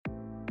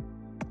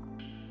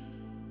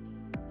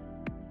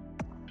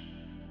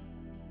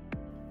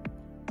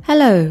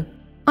Hello,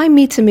 I'm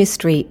Meeta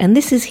Mystery and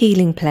this is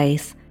Healing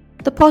Place,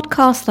 the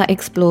podcast that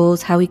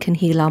explores how we can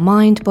heal our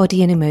mind,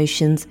 body and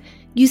emotions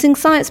using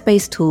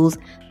science-based tools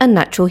and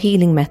natural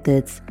healing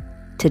methods.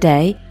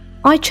 Today,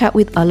 I chat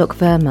with Alok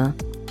Verma.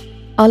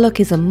 Alok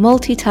is a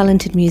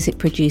multi-talented music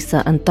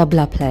producer and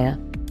tabla player.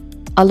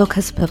 Alok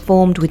has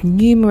performed with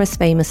numerous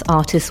famous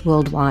artists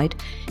worldwide,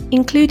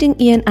 including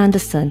Ian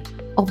Anderson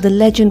of the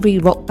legendary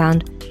rock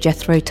band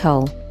Jethro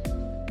Tull.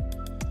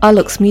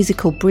 Alok's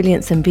musical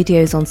brilliance and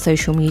videos on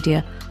social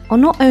media are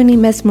not only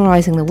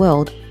mesmerising the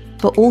world,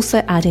 but also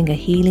adding a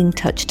healing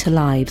touch to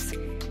lives.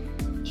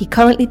 He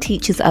currently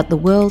teaches at the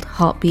World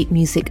Heartbeat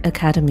Music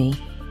Academy.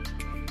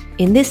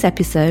 In this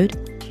episode,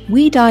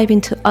 we dive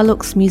into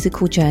Alok's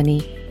musical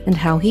journey and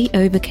how he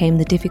overcame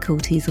the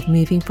difficulties of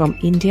moving from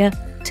India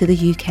to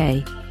the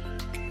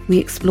UK. We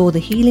explore the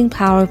healing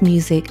power of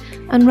music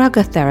and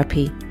raga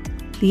therapy,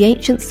 the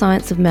ancient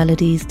science of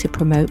melodies to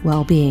promote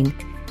well-being.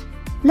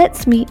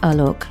 Let's meet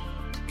Alok.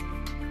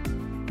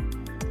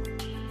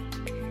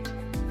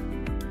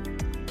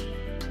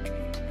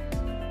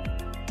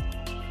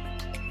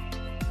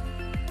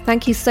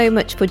 Thank you so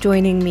much for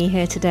joining me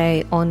here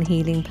today on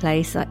Healing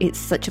Place. It's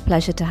such a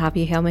pleasure to have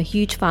you here. I'm a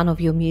huge fan of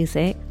your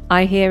music.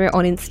 I hear it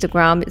on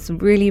Instagram. It's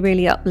really,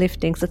 really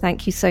uplifting. So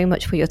thank you so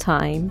much for your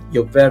time.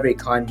 You're very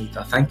kind,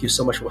 Meeta. Thank you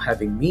so much for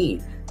having me.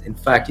 In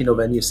fact,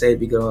 when you said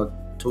we're going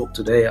to talk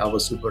today, I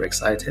was super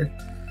excited.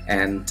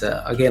 And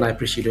again, I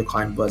appreciate your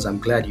kind words. I'm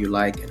glad you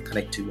like and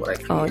connect to what I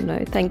create. Oh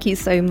no, thank you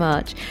so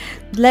much.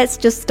 Let's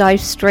just dive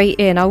straight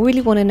in. I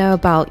really want to know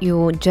about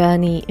your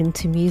journey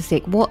into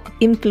music. What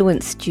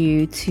influenced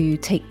you to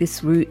take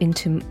this route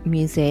into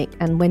music?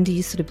 And when do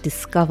you sort of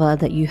discover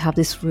that you have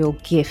this real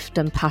gift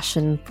and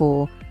passion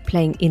for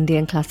playing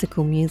Indian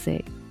classical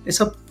music?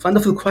 It's a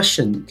wonderful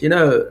question.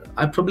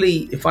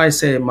 If I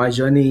say my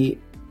journey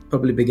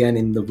probably began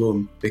in the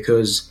womb,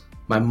 because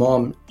my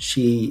mom,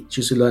 she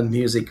used to learn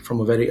music from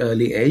a very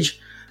early age,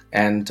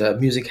 and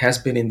music has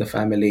been in the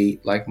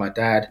family. Like my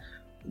dad,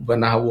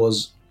 when I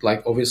was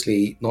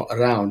obviously not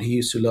around, he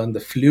used to learn the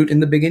flute in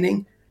the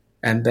beginning,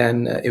 and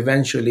then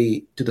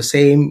eventually to the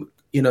same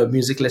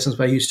music lessons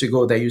where I used to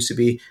go, there used to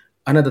be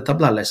another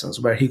tabla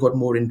lessons where he got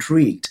more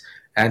intrigued,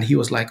 and he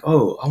was like,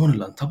 oh, I want to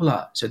learn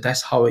tabla. So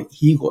that's how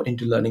he got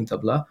into learning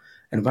tabla.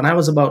 And when I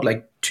was about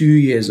 2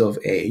 years of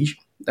age,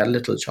 that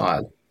little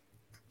child,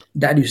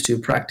 Dad used to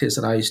practice,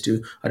 and I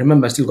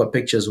remember I still got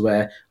pictures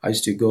where I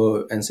used to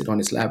go and sit on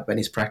his lap when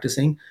he's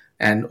practicing.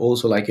 And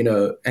also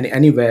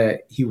anywhere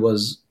he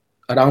was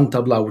around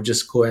tabla, I would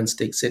just go and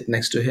sit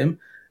next to him.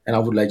 And I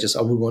would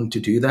want to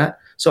do that.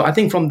 So I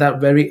think from that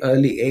very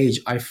early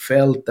age, I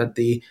felt that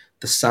the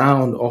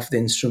sound of the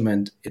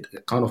instrument, it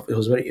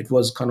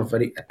was kind of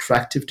very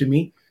attractive to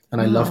me, and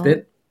I loved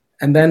it.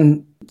 And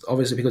then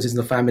obviously because it's in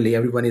the family,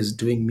 everyone is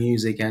doing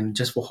music and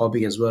just for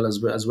hobby as well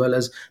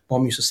as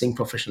mom used to sing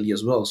professionally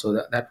as well. So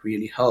that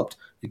really helped.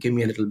 It gave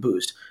me a little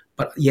boost.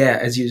 But yeah,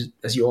 as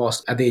you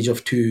asked, at the age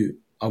of 2,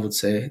 I would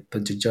say the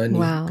journey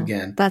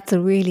began. That's a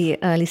really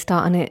early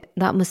start, and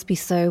that must be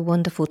so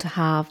wonderful to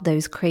have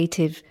those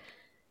creative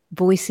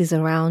voices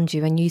around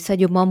you. And you said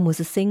your mom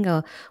was a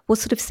singer. What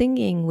sort of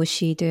singing was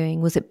she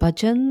doing? Was it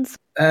bhajans?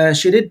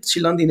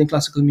 She learned Indian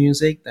classical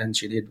music, and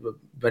she did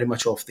very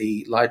much of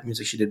the light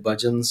music. She did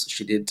bhajans,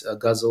 she did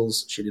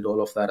ghazals, she did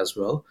all of that as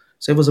well.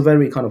 So it was a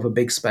very kind of a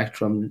big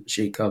spectrum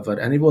she covered,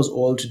 and it was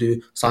all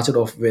started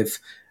off with,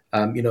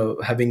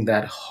 having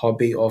that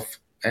hobby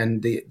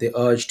and the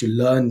urge to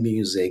learn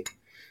music.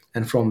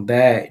 And from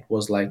there, it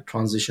was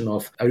transition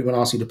of everyone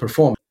asked you to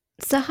perform.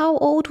 So how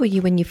old were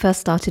you when you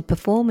first started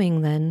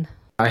performing then?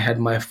 I had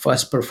my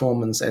first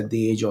performance at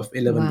the age of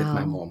 11 with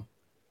my mom.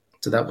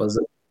 So that was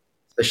a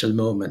special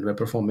moment. We're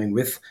performing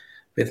with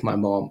my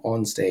mom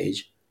on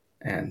stage,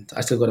 and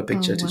I still got a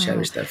picture to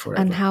cherish that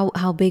forever. And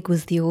how big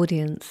was the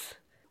audience?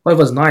 Well, it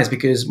was nice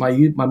because my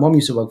mom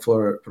used to work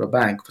for a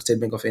bank, for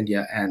State Bank of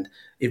India, and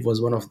it was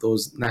one of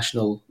those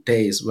national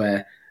days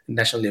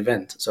national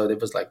event. So it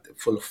was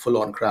full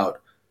on crowd.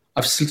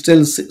 I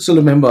still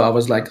remember I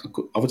was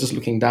just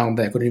looking down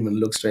there. I couldn't even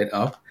look straight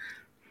up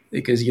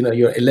because,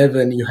 you're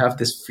 11, you have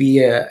this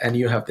fear and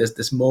you have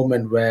this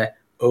moment where,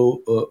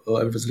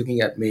 everyone's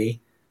looking at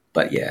me.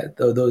 But yeah,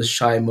 those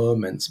shy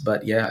moments.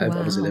 But yeah,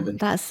 I was 11.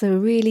 That's a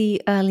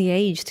really early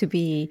age to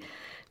be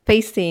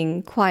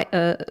facing quite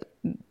a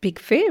big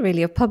fear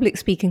really of public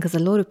speaking, because a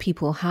lot of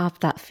people have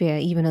that fear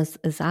even as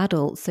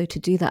adults. So to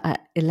do that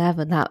at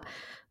 11, that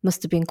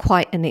must have been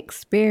quite an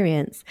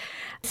experience.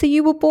 So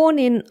you were born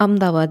in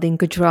Ahmedabad in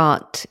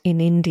Gujarat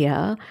in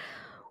India.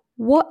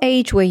 What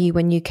age were you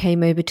when you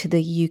came over to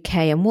the UK,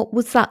 and what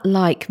was that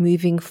like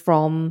moving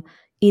from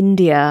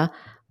India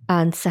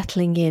and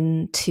settling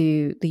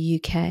into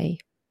the UK?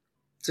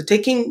 So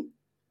taking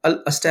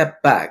a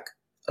step back,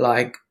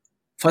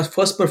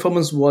 first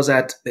performance was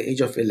at the age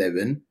of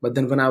 11, but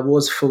then when I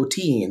was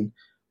 14,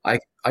 I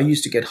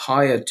used to get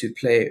hired to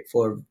play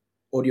for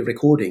audio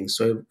recording,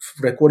 so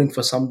recording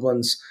for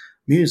someone's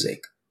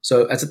music.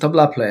 So as a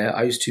tabla player,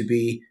 I used to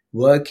be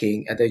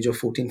working at the age of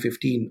 14,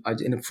 15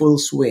 in a full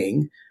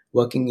swing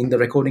working in the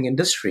recording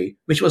industry,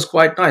 which was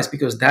quite nice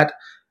because that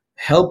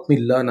helped me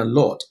learn a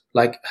lot.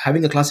 Like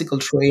having a classical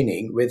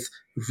training with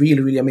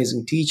really, really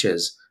amazing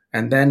teachers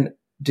and then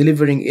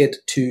delivering it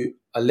to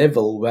a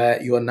level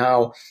where you are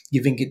now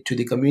giving it to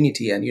the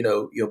community and,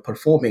 you're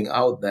performing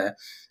out there.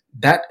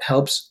 That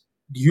helps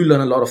you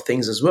learn a lot of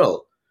things as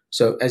well.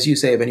 So as you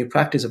say, when you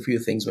practice a few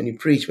things, when you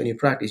preach, when you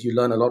practice, you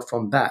learn a lot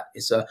from that.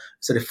 It's a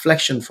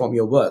reflection from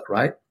your work,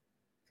 right?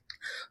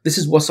 This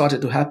is what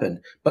started to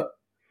happen. But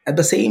at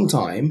the same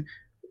time,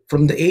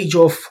 from the age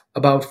of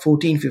about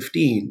 14,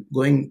 15,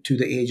 going to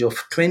the age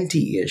of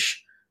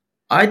 20-ish,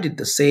 I did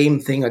the same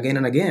thing again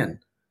and again.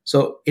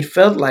 So it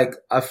felt like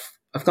I've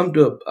come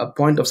to a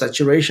point of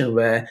saturation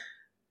where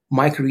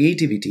my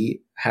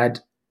creativity had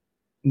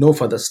no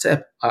further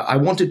step. I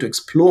wanted to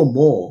explore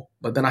more,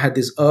 but then I had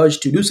this urge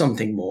to do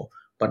something more,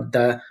 but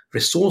the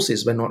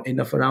resources were not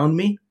enough around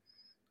me.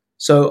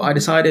 So I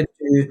decided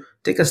to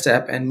take a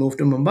step and move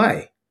to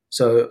Mumbai.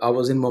 So I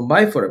was in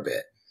Mumbai for a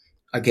bit.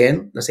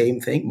 Again, the same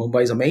thing.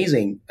 Mumbai is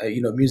amazing.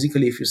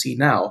 Musically, if you see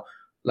now,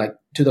 like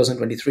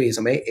 2023 is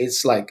amazing.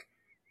 It's like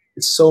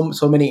it's so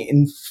many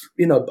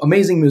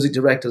amazing music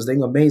directors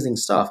doing amazing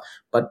stuff.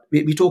 But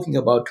we're talking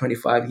about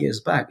 25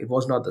 years back. It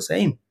was not the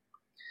same.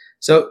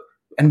 So,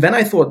 and when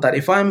I thought that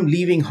if I'm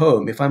leaving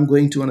home, if I'm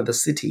going to another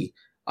city,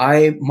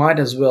 I might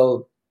as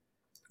well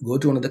go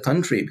to another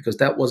country because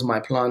that was my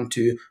plan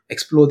to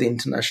explore the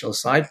international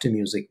side to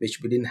music,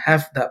 which we didn't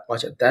have that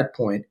much at that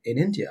point in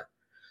India.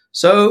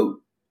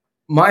 So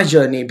my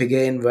journey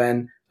began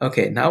when,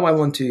 okay, now I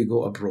want to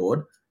go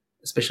abroad,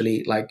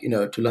 especially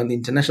to learn the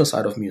international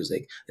side of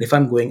music. And if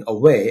I'm going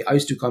away, I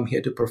used to come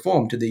here to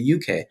perform to the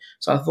UK.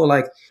 So I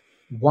thought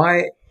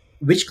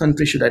which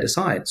country should I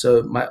decide?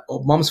 So my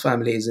mom's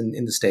family is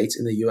in the States,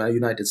 in the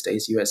United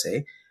States,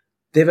 USA.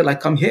 They were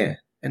like, come here.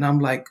 And I'm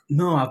like,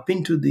 no, I've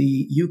been to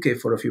the UK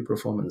for a few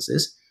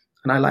performances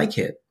and I like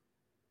it.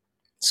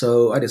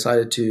 So I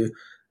decided to,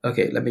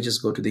 okay, let me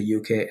just go to the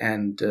UK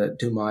and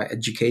do my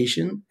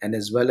education. And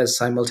as well as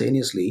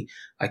simultaneously,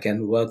 I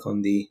can work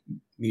on the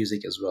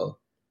music as well.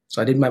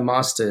 So I did my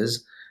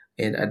master's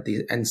at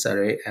the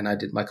NSARE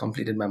and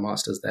completed my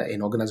master's there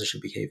in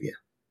organizational behavior.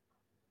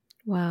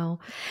 Wow.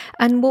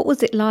 And what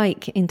was it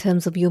like in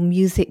terms of your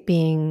music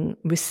being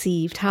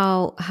received?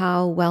 How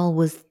well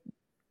was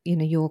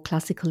your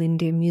classical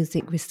Indian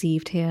music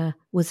received here?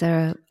 Was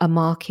there a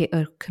market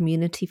or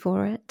community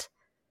for it?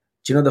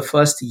 Do you know the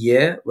first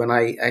year when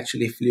I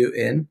actually flew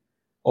in,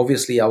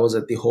 obviously I was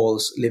at the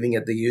halls living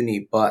at the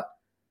uni, but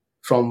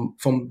from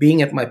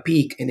being at my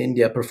peak in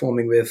India,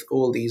 performing with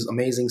all these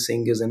amazing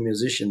singers and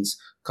musicians,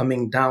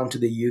 coming down to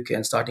the UK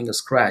and starting a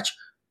scratch,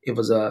 it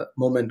was a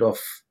moment of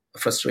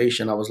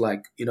frustration. I was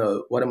like,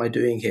 what am I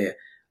doing here?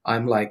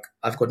 I'm like,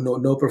 I've got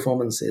no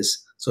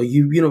performances. So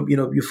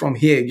you're from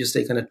here, you just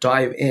kind of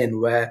dive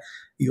in where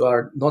you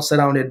are not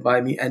surrounded by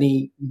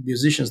any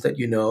musicians that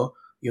you're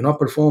not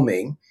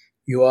performing,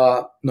 you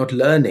are not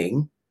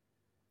learning.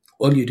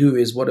 All you do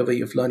is whatever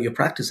you've learned, you're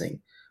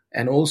practicing.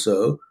 And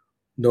also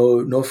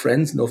no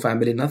friends, no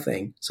family,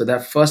 nothing. So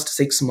that first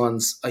 6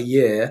 months, a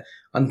year,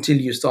 until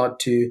you start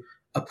to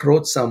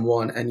approach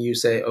someone and you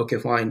say, okay,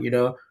 fine,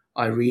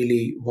 I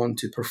really want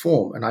to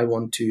perform and I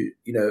want to,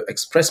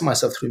 express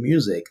myself through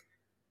music.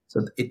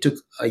 So it took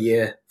a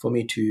year for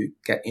me to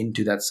get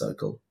into that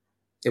circle.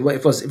 It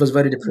was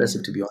very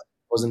depressive, to be honest.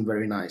 It wasn't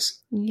very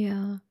nice.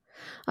 Yeah.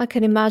 I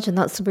can imagine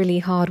that's really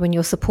hard when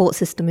your support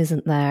system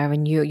isn't there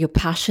and you're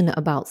passionate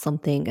about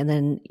something and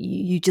then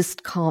you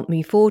just can't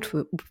move forward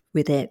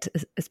with it,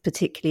 as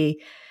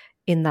particularly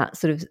in that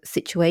sort of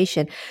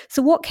situation.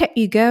 So what kept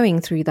you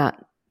going through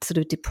that sort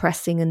of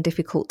depressing and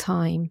difficult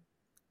time?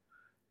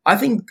 I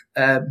think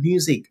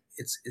music,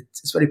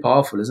 it's very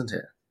powerful, isn't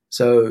it?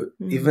 So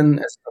even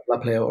as a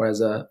tabla player or as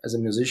a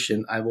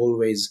musician, I've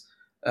always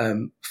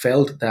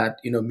felt that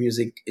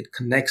music, it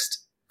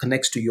connects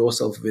to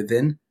yourself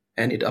within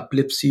and it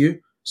uplifts you.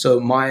 So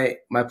my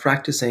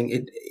practicing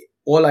it,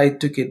 all I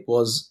took it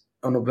was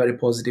on a very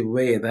positive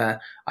way that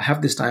I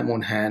have this time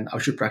on hand. I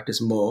should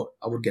practice more.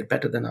 I would get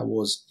better than I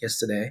was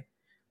yesterday.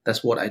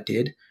 That's what I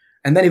did,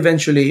 and then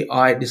eventually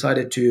I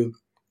decided to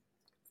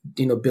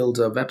build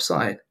a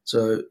website.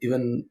 So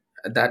even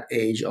at that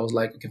age, I was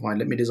like, okay, fine,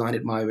 let me design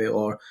it my way,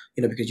 or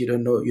because you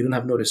don't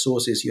have no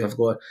resources, you have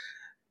got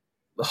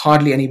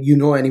hardly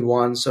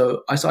anyone.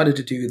 So I started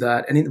to do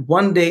that. And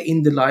one day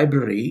in the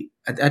library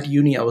at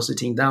uni, I was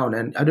sitting down,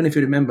 and I don't know if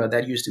you remember,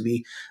 that used to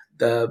be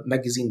the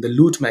magazine, the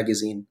Loot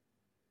magazine.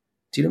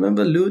 Do you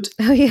remember Loot?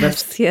 Oh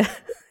yes, yeah,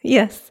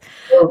 yes,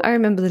 so, I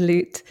remember the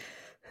Loot.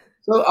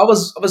 So I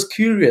was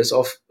curious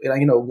of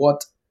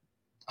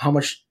how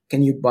much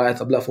can you buy a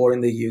tabla for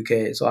in the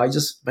UK? So I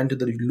just went to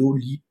the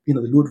Loot, the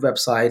Loot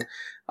website.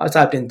 I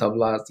typed in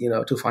tablas,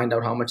 to find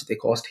out how much they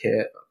cost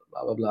here,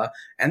 blah, blah, blah.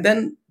 And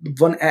then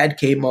one ad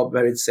came up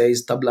where it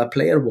says tabla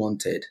player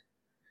wanted.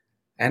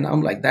 And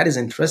I'm like, that is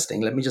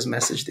interesting. Let me just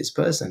message this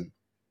person.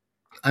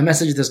 I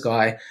messaged this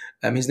guy.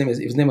 His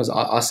name was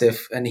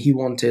Asif, and he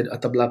wanted a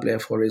tabla player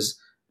for his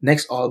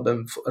next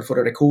album, for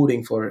a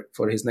recording for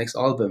his next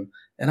album.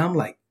 And I'm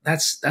like,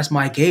 that's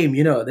my game.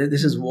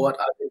 This is what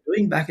I've been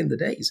doing back in the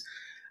days.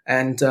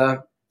 And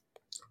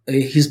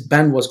his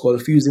band was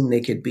called Fusing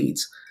Naked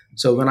Beats.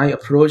 So when I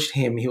approached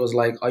him, he was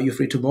like, "Are you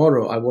free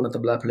tomorrow? I want a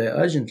tabla player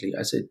urgently."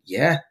 I said,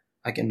 "Yeah,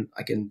 I can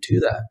do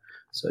that."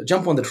 So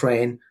jump on the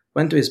train,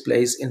 went to his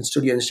place in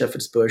studio in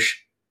Shepherd's Bush,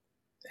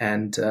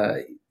 and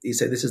he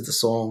said, "This is the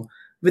song."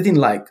 Within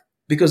like,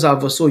 because I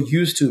was so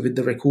used to with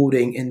the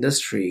recording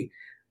industry,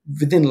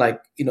 within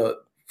like,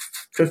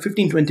 for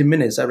 15, 20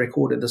 minutes, I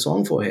recorded the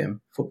song for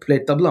him,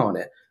 played tabla on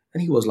it.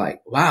 And he was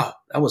like, "Wow,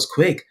 that was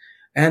quick."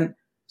 And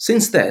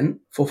since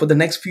then, for the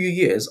next few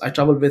years, I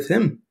traveled with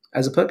him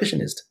as a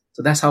percussionist.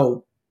 So that's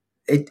how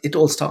it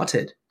all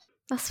started.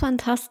 That's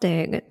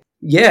fantastic.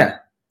 Yeah,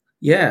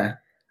 yeah.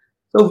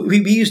 So we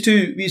used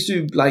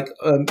to like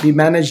be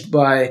managed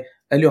by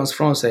Alliance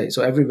Française.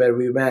 So everywhere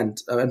we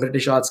went, and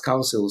British Arts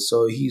Council.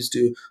 So he used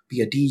to be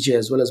a DJ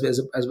as well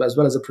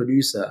as a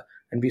producer,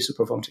 and we used to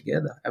perform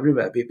together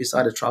everywhere. We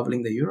started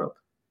traveling the Europe.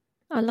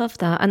 I love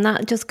that. And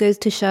that just goes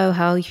to show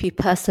how if you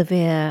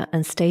persevere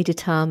and stay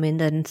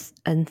determined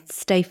and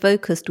stay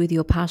focused with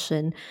your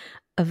passion,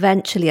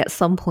 eventually at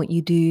some point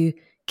you do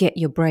get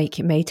your break.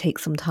 It may take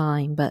some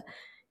time, but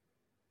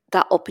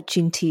that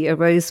opportunity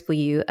arose for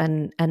you,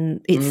 and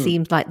it Mm,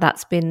 seems like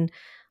that's been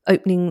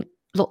opening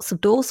lots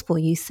of doors for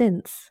you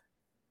since.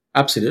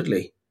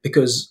 absolutely,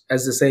 because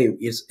as they say,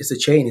 it's a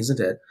chain, isn't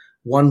it?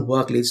 One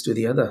work leads to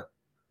the other,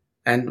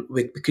 and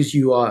because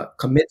you are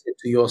committed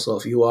to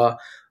yourself, you're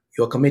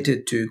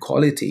committed to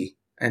quality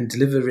and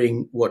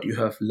delivering what you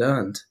have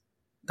learned.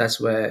 That's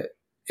where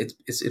it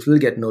will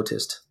get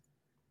noticed.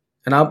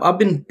 And I've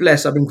been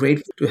blessed. I've been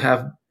grateful to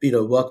have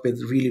worked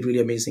with really really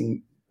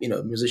amazing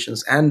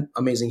musicians and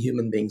amazing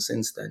human beings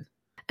since then.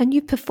 And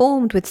you've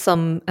performed with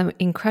some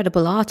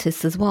incredible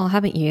artists as well,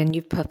 haven't you? And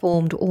you've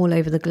performed all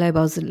over the globe.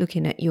 I was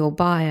looking at your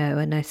bio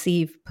and I see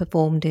you've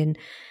performed in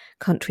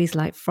countries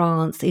like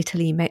France,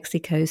 Italy,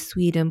 Mexico,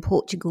 Sweden,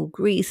 Portugal,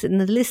 Greece,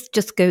 and the list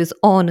just goes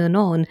on and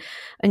on.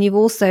 And you've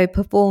also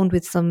performed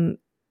with some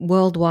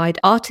worldwide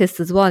artists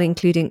as well,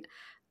 including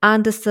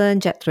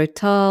Anderson, Jethro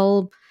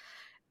Tull,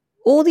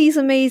 all these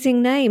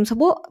amazing names.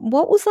 What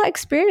was that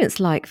experience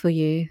like for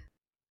you?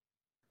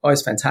 Oh,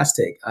 it's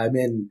fantastic. I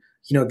mean,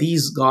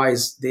 these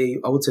guys,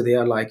 I would say they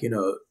are like,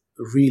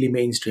 really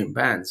mainstream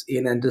bands.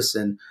 Ian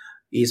Anderson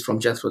is from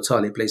Jethro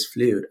Tull. He plays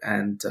flute,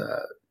 and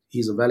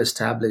he's a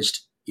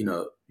well-established,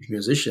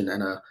 musician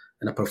and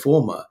a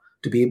performer.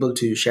 To be able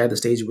to share the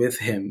stage with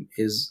him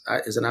is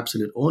an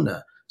absolute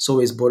honor. So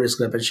is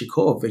Boris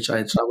Grebenshikov, which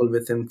I traveled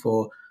with him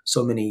for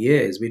so many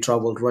years. We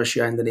traveled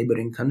Russia and the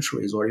neighboring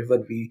countries, or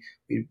even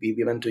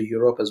we went to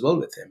Europe as well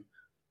with him.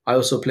 I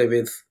also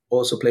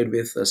played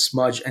with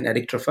Smudge and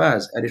Eric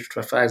Trafaz. Eric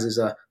Trafaz is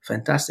a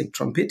fantastic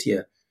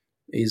trumpeter.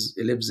 He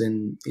lives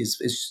in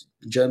is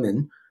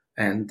German,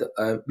 and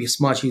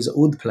Smudge, he's a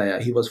oud player.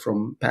 He was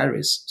from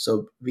Paris,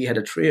 so we had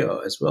a trio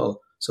as well.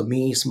 So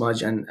me,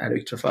 Smudge, and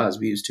Eric Trafaz,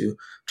 we used to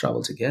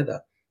travel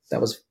together.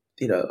 That was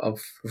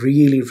I've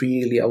really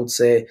really, I would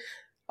say,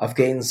 I've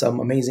gained some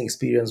amazing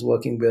experience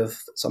working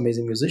with some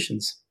amazing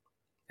musicians.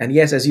 And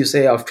yes, as you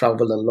say, I've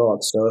traveled a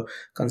lot. So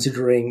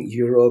considering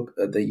Europe,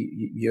 the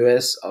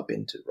US, I've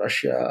been to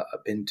Russia,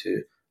 I've been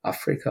to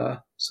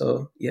Africa.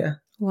 So yeah.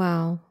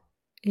 Wow.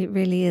 It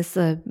really is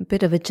a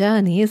bit of a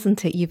journey,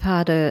 isn't it? You've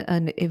had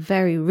a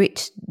very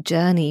rich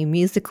journey,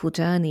 musical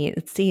journey,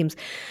 it seems.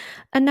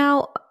 And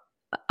now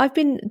I've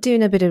been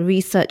doing a bit of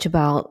research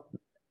about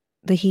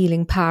the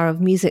healing power of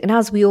music. And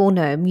as we all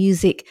know,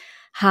 music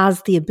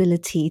has the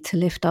ability to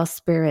lift our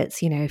spirits.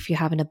 If you're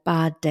having a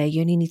bad day,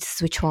 you only need to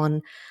switch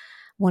on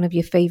one of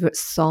your favorite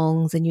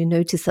songs and you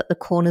notice that the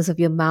corners of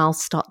your mouth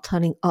start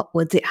turning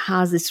upwards. It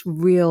has this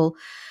real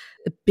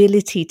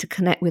ability to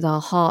connect with our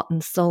heart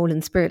and soul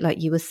and spirit,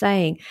 like you were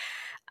saying.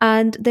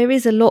 And there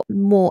is a lot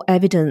more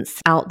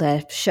evidence out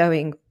there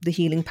showing the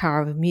healing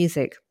power of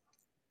music.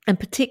 And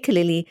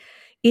particularly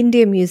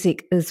Indian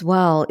music as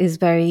well is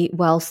very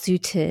well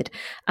suited.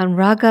 And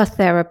raga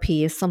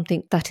therapy is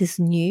something that is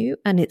new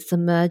and it's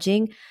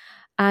emerging.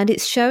 And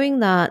it's showing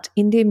that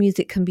Indian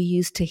music can be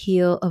used to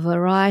heal a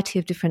variety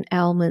of different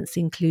ailments,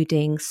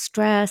 including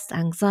stress,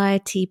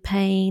 anxiety,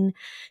 pain,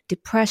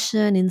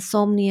 depression,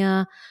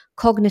 insomnia,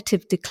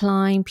 cognitive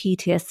decline,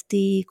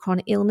 PTSD,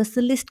 chronic illness.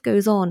 The list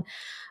goes on.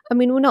 I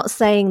mean, we're not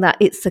saying that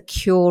it's a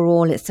cure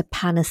all, it's a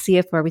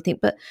panacea for everything,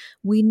 but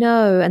we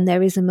know, and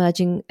there is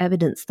emerging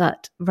evidence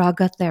that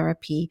raga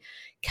therapy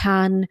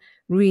can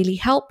really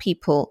help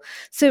people.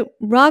 So,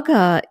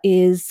 raga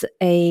is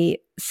a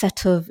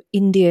set of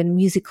Indian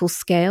musical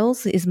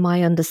scales, is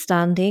my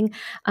understanding,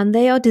 and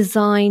they are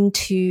designed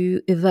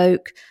to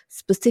evoke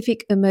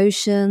specific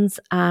emotions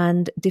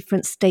and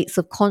different states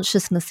of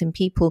consciousness in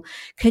people.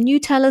 Can you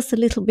tell us a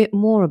little bit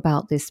more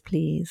about this,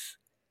 please?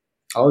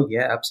 Oh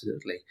yeah,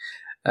 absolutely.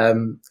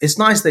 It's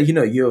nice that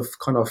you've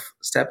kind of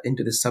stepped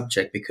into this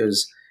subject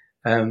because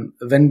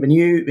when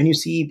you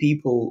see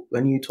people,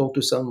 when you talk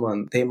to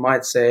someone, they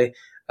might say,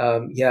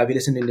 "Yeah, we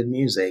listen to Indian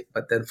music,"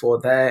 but then for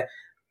their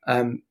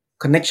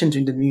connection to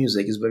Indian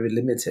music is very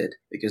limited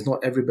because not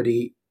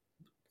everybody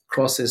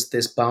crosses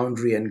this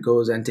boundary and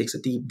goes and takes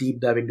a deep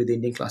dive into the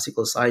Indian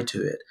classical side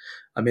to it.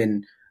 I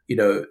mean,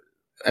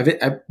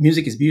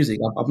 music is music.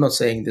 I'm not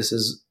saying this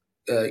is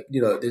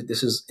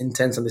this is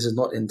intense and this is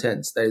not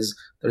intense. There is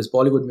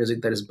Bollywood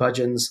music, there is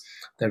bhajans,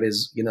 there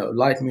is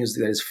light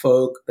music, there is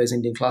folk, there's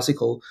Indian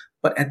classical.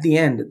 But at the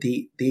end,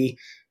 the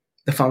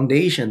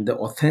foundation, the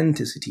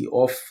authenticity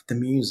of the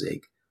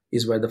music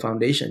is where the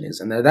foundation is,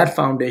 and that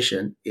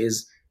foundation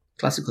is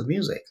classical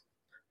music.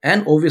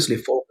 And obviously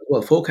folk as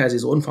well. Folk has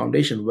its own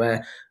foundation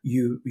where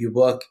you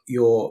work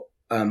your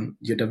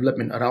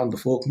development around the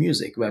folk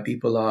music, where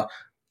people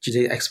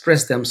they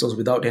express themselves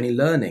without any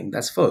learning.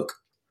 That's folk.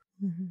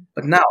 Mm-hmm.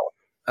 But now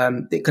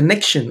the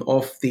connection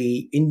of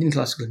the Indian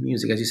classical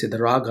music, as you said,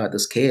 the raga, the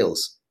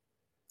scales,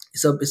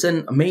 it's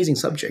an amazing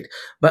subject.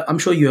 But I'm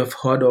sure you have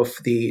heard of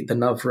the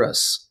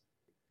Navras.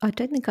 I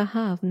don't think I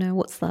have. No,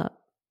 what's that?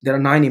 There are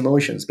 9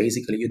 emotions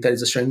basically. There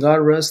is a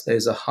Shringar Ras, there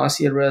is a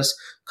Hasya Ras,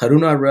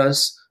 Karuna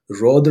Ras,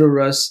 Rodra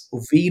Ras,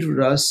 Veer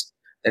Ras,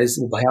 there is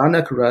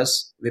Bhayanak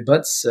Ras,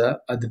 Vibhatsa,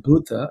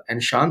 Adbhuta,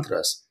 and Shant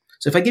Ras.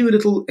 So if I give you a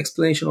little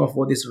explanation of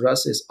what these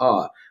rases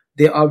are,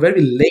 they are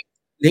very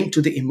linked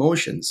to the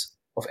emotions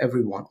of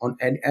everyone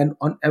and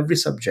on every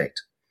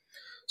subject.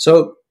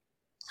 So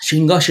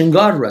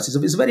Shingar Ras is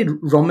a very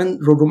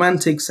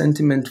romantic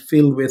sentiment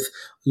filled with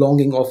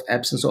longing of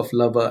absence of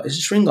lover. It's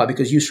Shringar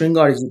because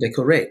Shringar is you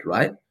decorate,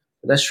 right?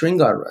 That's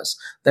Shringar Ras.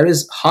 There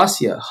is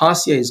Hasya.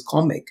 Hasya is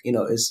comic,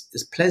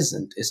 is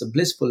pleasant. It's a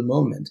blissful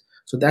moment.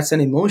 So that's an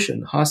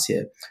emotion,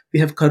 Hasya. We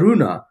have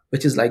Karuna,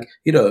 which is like,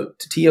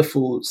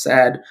 tearful,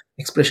 sad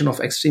expression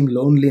of extreme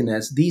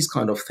loneliness, these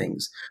kind of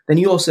things. Then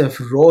you also have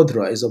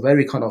Rodra, is a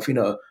very kind of,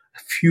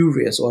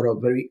 furious or a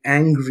very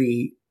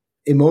angry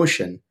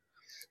emotion.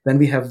 Then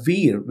we have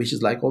Veer, which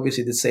is like,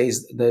 obviously Veer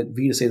says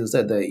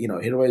that the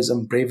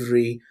heroism,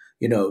 bravery,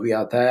 we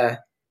are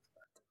there,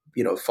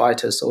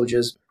 fighters,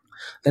 soldiers.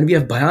 Then we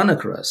have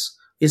Bhayanak Ras.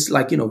 It's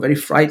like, very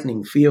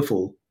frightening,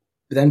 fearful.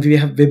 Then we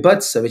have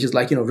Vibhatsa, which is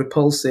like,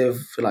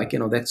 repulsive, like,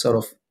 that sort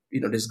of,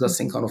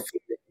 disgusting kind of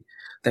feeling.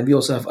 Then we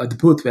also have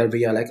Adbhut, where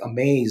we are like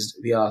amazed.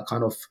 We are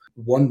kind of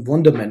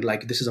wonderment,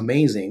 like, this is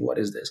amazing. What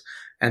is this?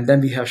 And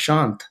then we have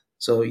Shant.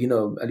 So,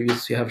 at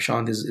least we have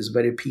Shant is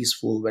very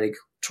peaceful, very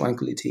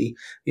tranquility,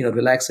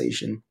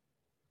 relaxation.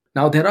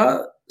 Now, there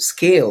are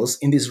scales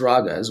in these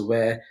ragas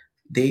where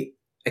they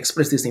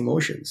express these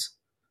emotions.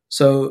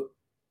 So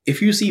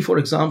if you see, for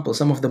example,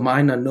 some of the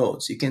minor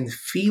notes, you can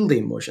feel the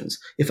emotions.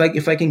 If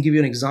I can give you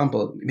an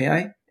example, may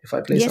I? If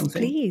I play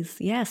something? Yes, please.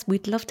 Yes,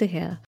 we'd love to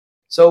hear.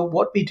 So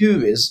what we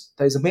do is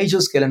there's a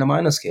major scale and a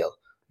minor scale.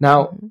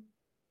 Now,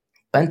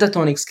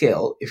 pentatonic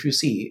scale, if you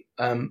see,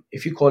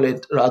 if you call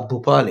it Rag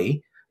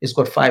Bhupali, it's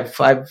got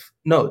five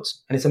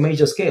notes, and it's a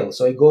major scale.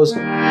 So it goes.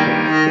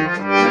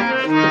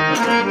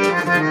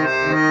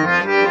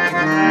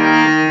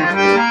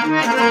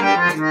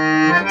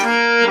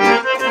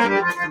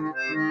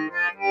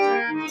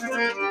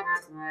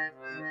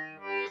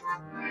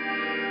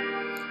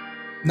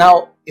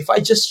 Now, if I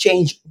just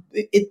change,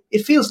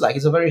 it feels like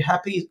it's a very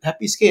happy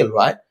scale,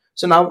 right?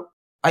 So now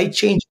I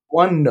change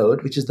one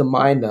note, which is the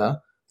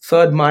minor,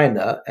 third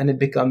minor, and it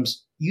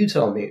becomes, you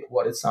tell me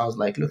what it sounds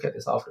like. Look at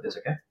this after this,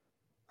 okay?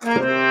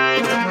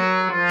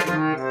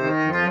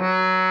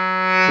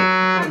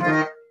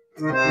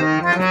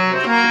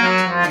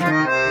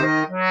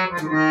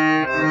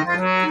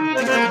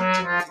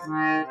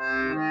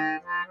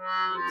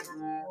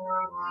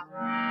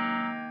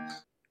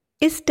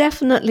 It's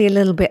definitely a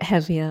little bit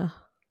heavier.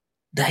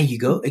 There you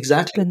go,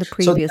 exactly. Than the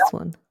previous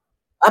one.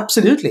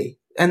 Absolutely.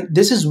 And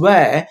this is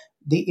where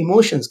the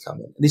emotions come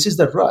in. This is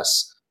the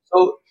Ras.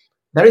 So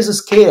there is a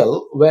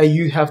scale where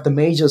you have the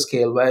major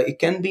scale where it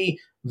can be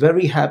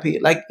very happy.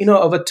 Like,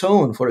 of a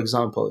tone, for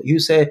example, you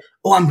say,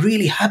 oh, I'm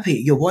really happy.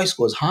 Your voice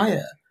goes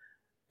higher.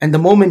 And the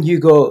moment you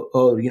go,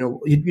 oh, you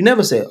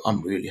never say,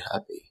 I'm really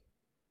happy.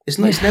 It's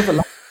never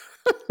like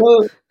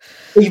so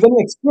when you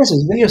express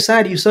it, when you're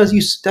sad, you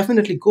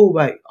definitely go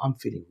by, I'm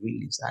feeling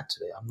really sad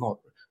today. I'm not.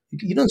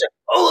 You don't say,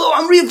 oh,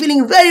 I'm really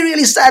feeling very,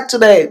 really sad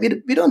today.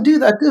 We don't do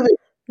that, do we?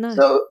 No.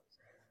 So,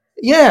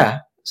 yeah,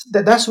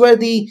 that's where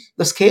the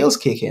scales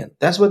kick in.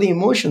 That's where the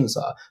emotions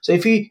are. So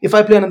if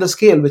I play another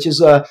scale, which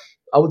is, I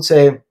would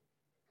say,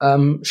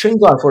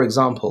 Shringar, for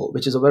example,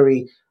 which is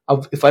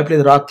if I play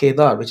the Rag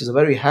Kedar, which is a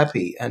very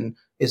happy and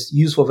is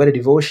used for very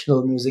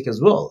devotional music as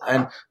well.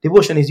 And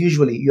devotion is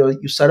usually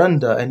you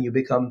surrender and you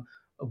become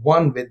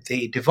one with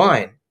the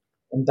divine.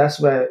 And that's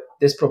where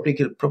this properly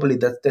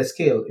that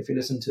scale, if you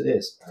listen to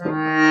this.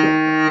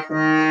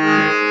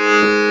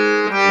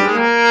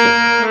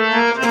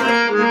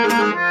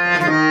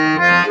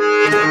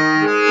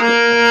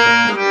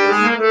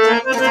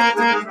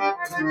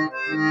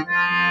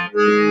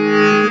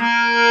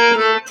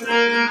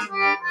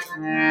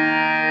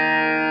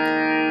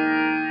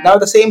 Now, at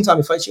the same time,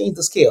 if I change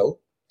the scale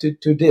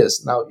to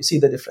this, now you see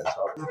the difference.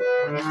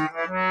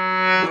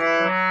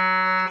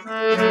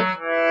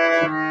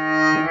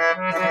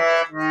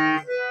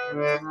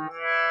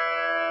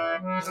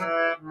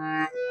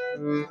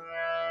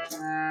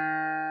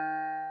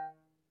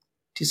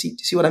 Do you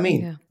see what I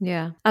mean?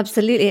 Yeah,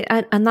 absolutely.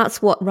 And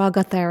that's what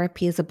raga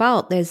therapy is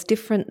about. There's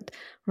different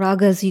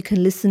ragas you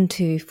can listen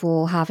to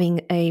for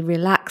having a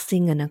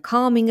relaxing and a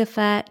calming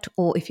effect,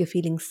 or if you're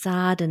feeling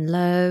sad and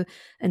low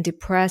and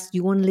depressed,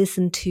 you want to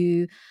listen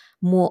to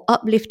more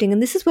uplifting.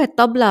 And this is where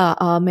tabla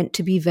are meant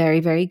to be very,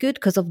 very good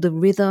because of the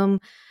rhythm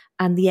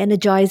and the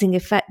energizing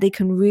effect. They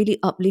can really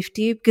uplift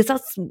you because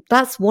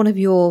that's one of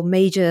your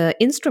major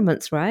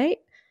instruments, right?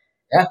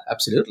 Yeah,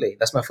 absolutely.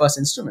 That's my first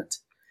instrument.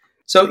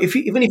 So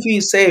even if you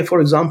say, for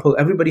example,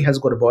 everybody has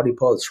got a body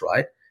pulse,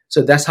 right?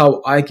 So that's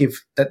how I give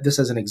that this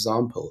as an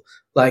example.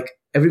 Like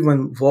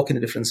everyone walk in a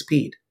different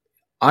speed.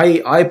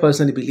 I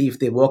personally believe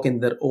they walk in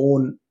their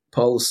own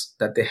pulse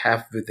that they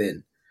have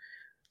within.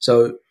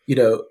 So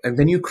and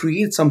when you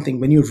create something,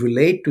 when you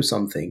relate to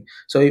something,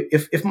 so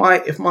if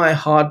my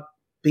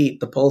heartbeat,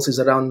 the pulse is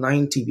around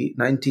 90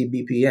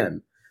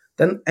 bpm,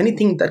 then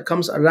anything that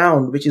comes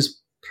around which is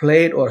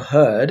played or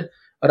heard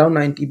around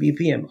 90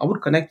 bpm, I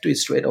would connect to it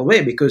straight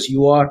away because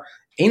you are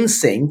in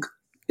sync.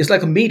 It's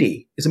like a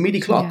MIDI. It's a MIDI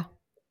Yeah. clock.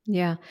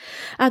 Yeah,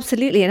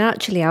 absolutely. And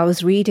actually, I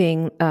was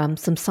reading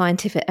some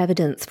scientific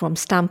evidence from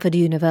Stanford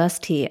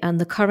University, and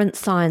the current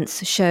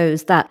science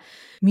shows that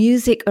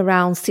music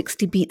around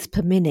 60 beats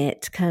per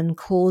minute can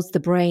cause the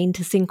brain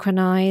to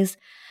synchronize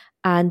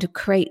and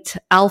create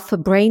alpha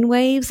brain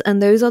waves.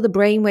 And those are the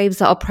brain waves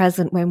that are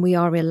present when we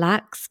are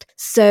relaxed.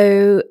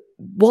 So,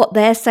 what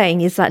they're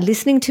saying is that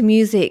listening to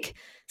music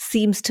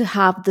seems to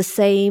have the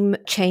same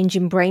change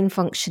in brain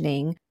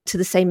functioning to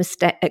the same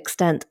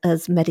extent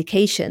as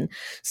medication.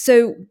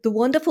 So the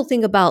wonderful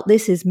thing about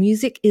this is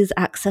music is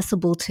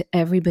accessible to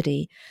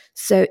everybody.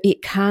 So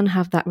it can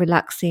have that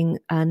relaxing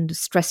and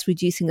stress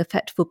reducing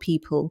effect for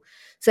people.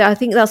 So I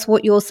think that's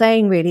what you're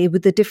saying really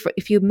with the different,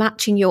 if you're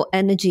matching your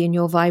energy and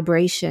your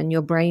vibration,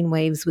 your brain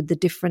waves with the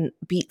different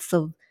beats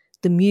of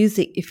the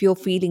music, if you're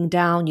feeling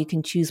down, you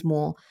can choose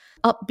more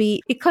upbeat.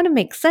 It kind of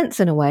makes sense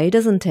in a way,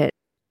 doesn't it?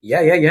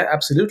 Yeah,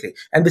 absolutely.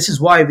 And this is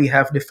why we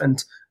have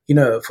different,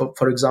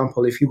 for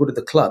example, if you go to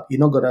the club, you're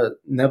not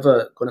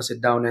never gonna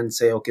sit down and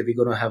say, okay,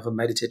 we're gonna have a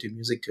meditative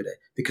music today,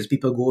 because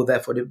people go there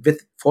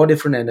for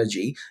different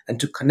energy and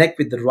to connect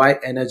with the right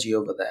energy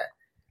over there.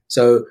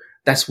 So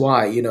that's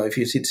why, if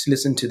you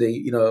listen to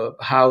the,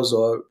 house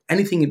or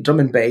anything in drum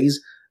and bass,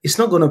 it's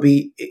not going to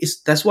be,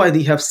 that's why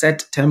they have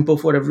set tempo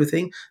for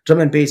everything. Drum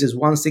and bass is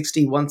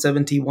 160,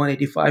 170,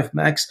 185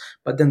 max,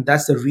 but then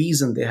that's the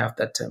reason they have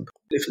that tempo.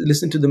 If you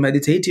listen to the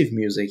meditative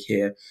music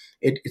here,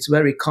 it's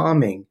very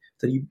calming,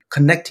 that you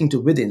connecting to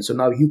within. So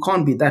now you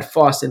can't be that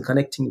fast in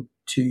connecting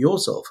to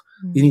yourself.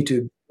 You need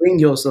to bring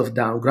yourself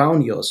down,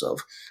 ground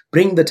yourself,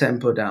 bring the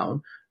tempo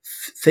down,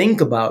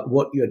 think about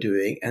what you're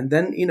doing, and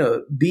then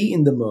be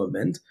in the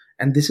moment.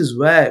 And this is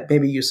where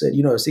maybe you said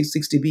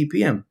 660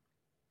 bpm.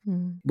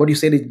 What you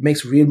said, it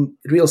makes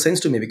real sense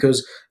to me,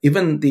 because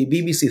even the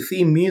BBC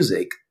theme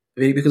music,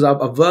 because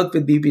I've worked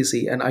with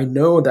BBC and I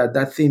know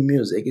that theme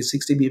music is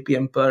 60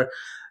 bpm per,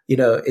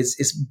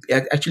 it's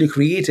actually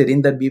created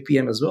in that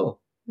bpm as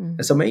well.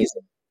 It's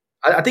amazing.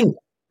 I think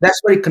that's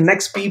where it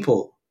connects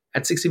people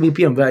at 60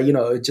 bpm, where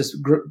it just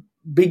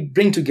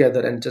bring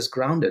together and just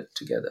ground it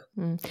together.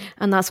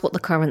 And that's what the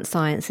current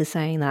science is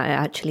saying, that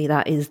actually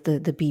that is the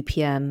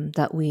BPM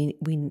that we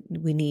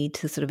need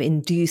to sort of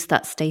induce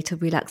that state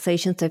of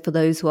relaxation. So for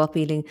those who are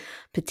feeling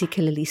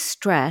particularly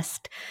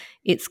stressed,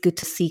 it's good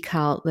to seek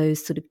out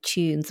those sort of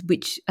tunes,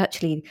 which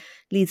actually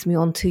leads me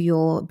on to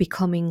your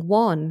Becoming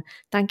One.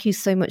 Thank you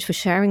so much for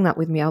sharing that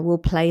with me. I will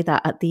play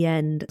that at the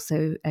end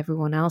so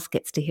everyone else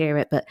gets to hear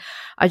it. But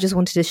I just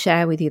wanted to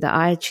share with you that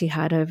I actually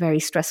had a very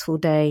stressful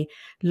day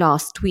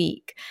last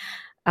week.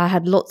 I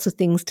had lots of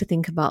things to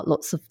think about,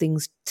 lots of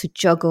things to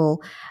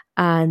juggle.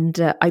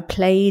 And I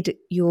played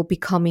your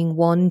Becoming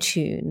One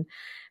tune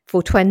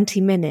for 20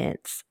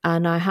 minutes.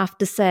 And I have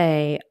to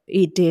say,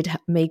 it did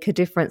make a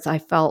difference. I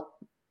felt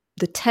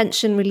the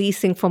tension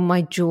releasing from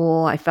my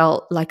jaw. I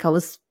felt like I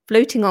was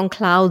floating on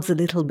clouds a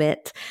little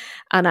bit.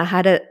 And I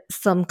had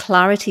some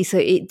clarity. So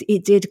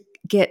it did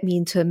get me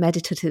into a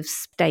meditative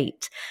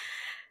state.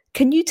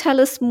 Can you tell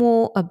us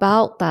more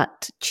about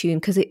that tune?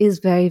 Because it is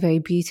very, very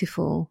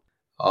beautiful.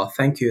 Oh,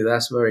 thank you.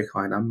 That's very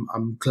kind.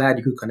 I'm glad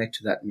you could connect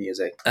to that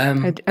music. I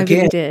Again,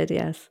 really did,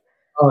 yes.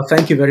 oh,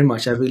 thank you very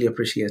much. I really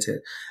appreciate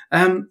it.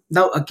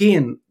 Now,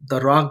 again,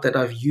 the rag that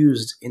I've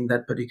used in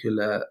that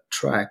particular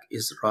track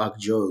is rag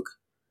jog,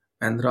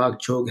 and rag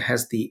jog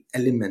has the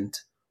element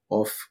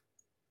of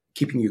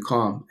keeping you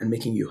calm and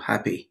making you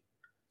happy.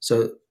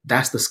 So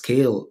that's the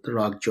scale the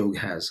rag jog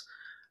has,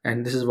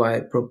 and this is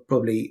why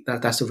probably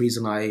that's the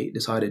reason I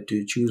decided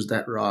to choose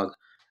that rag.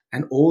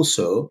 And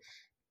also,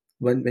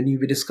 when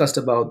we discussed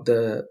about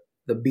the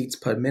beats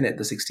per minute,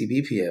 the 60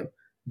 bpm,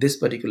 this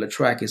particular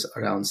track is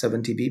around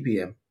 70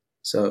 bpm.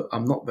 So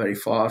I'm not very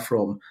far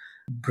from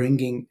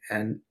bringing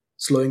and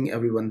slowing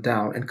everyone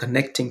down and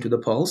connecting to the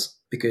pulse,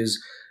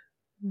 because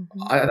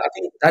I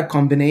think that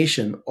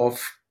combination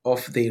of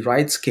the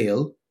right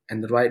scale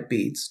and the right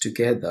beats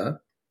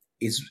together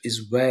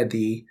is where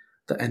the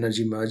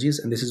energy merges,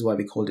 and this is why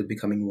we called it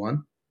Becoming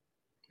One,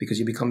 because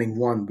you're becoming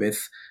one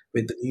with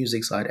the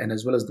music side and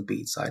as well as the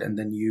beat side, and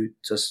then you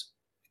just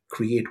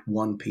create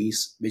one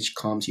piece which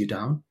calms you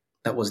down.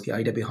 That was the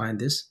idea behind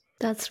this.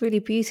 That's really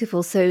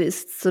beautiful. So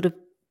it's sort of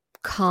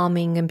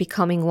calming and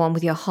becoming one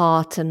with your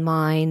heart and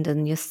mind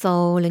and your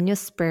soul and your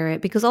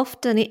spirit, because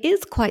often it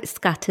is quite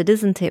scattered,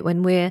 isn't it?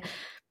 When we're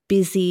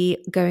busy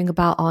going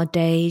about our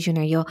days,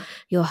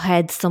 your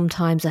head's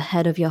sometimes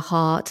ahead of your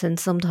heart, and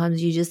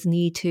sometimes you just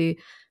need to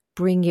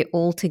bring it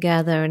all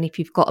together. And if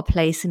you've got a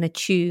place in a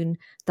tune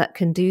that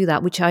can do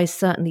that, which I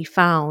certainly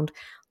found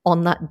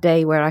on that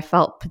day where I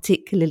felt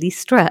particularly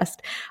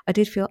stressed, I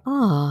did feel,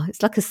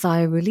 it's like a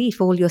sigh of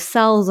relief. All your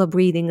cells are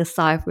breathing a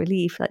sigh of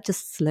relief, like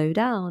just slow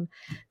down.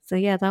 So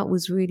yeah, that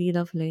was really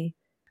lovely.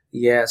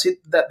 Yeah, see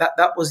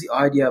that was the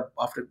idea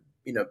after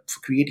for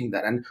creating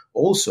that, and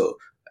also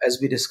as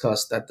we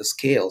discussed that the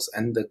scales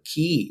and the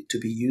key to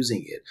be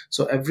using it.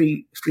 So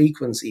every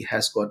frequency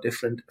has got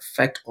different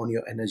effect on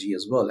your energy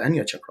as well and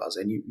your chakras,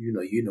 and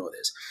you know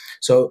this.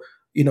 So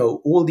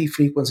all the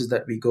frequencies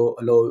that we go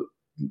low.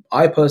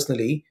 I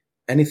personally,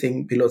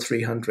 anything below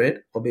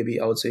 300, or maybe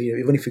I would say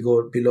even if you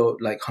go below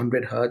like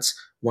 100 hertz,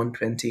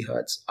 120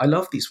 hertz, I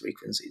love these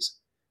frequencies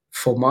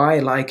for my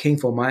liking,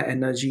 for my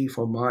energy,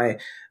 for my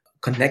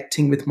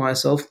connecting with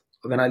myself.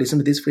 When I listen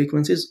to these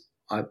frequencies,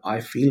 I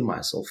feel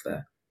myself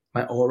there.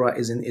 My aura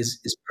is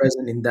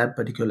present in that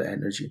particular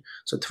energy.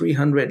 So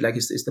 300, like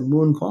it's the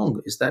moon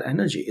gong, is that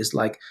energy. It's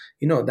like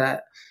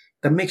that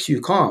makes you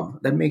calm.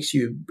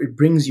 It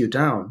brings you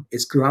down.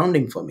 It's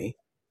grounding for me.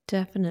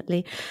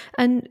 Definitely.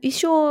 And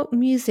is your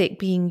music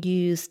being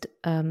used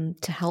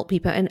to help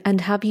people?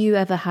 And have you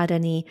ever had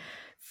any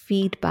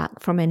feedback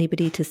from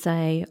anybody to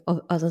say,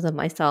 other than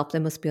myself, there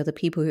must be other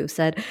people who have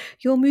said,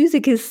 your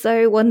music is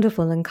so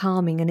wonderful and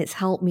calming and it's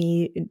helped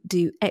me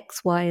do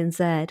X, Y, and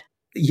Z?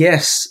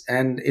 Yes,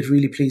 and it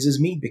really pleases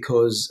me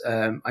because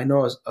I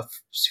know a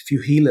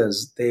few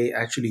healers, they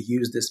actually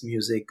use this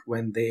music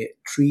when they're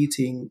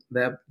treating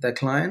their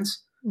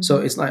clients. So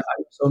Mm-hmm. it's like I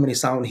have so many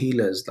sound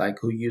healers like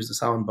who use the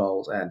sound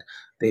bowls, and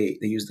they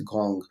use the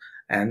gong,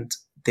 and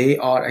they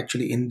are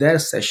actually in their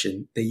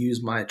session they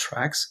use my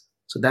tracks.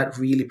 So that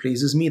really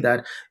pleases me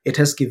that it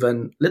has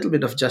given a little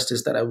bit of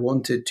justice that I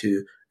wanted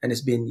to, and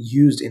it's been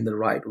used in the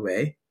right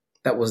way.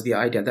 That was the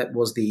idea. That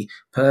was the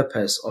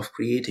purpose of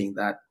creating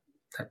that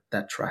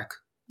track.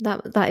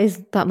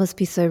 That must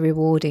be so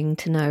rewarding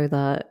to know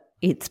that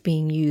it's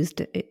being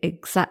used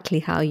exactly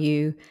how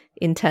you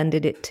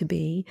intended it to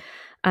be,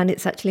 and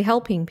it's actually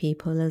helping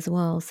people as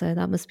well. So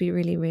that must be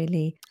really,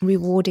 really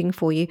rewarding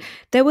for you.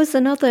 There was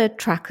another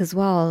track as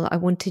well I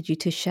wanted you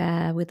to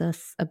share with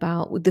us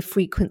about with the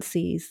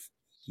frequencies.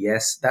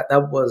 Yes, that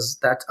was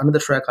that another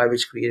track I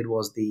which created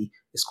was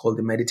it's called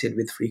the Meditate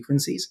with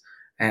Frequencies,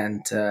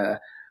 and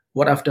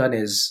what I've done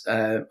is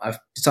I've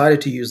decided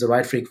to use the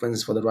right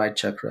frequencies for the right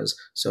chakras.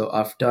 So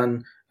I've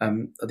done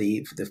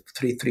the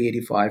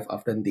 385,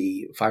 I've done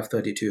the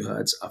 532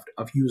 hertz.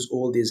 I've used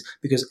all these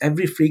because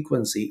every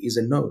frequency is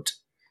a note.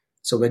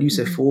 So when you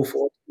say Mm-hmm.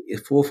 440,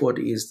 if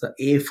 440 is the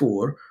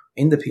A4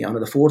 in the piano,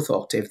 the fourth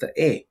octave, the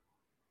A.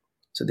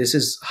 So this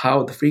is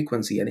how the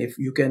frequency, and if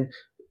you can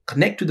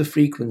connect to the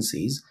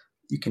frequencies,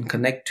 you can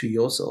connect to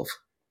yourself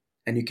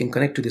and you can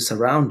connect to the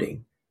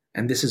surrounding.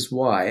 And this is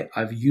why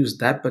I've used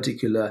that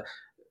particular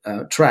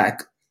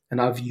track, and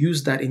I've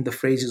used that in the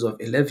phrases of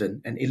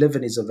 11, and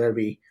 11 is a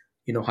very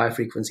high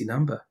frequency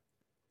number.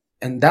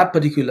 And that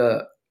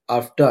particular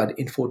I've done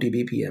in 40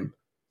 BPM.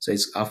 So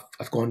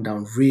I've gone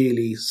down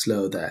really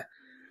slow there,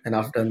 and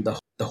I've done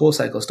the whole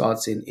cycle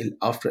starts in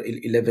after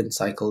 11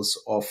 cycles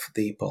of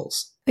the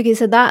pulse. Okay,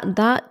 so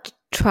that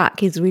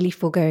track is really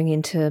for going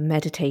into a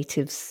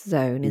meditative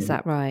zone. Is Mhm.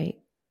 that right?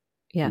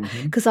 Yeah,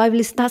 Mhm. because I've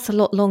listened. That's a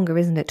lot longer,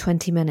 isn't it?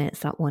 20 minutes.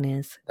 That one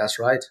is. That's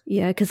right.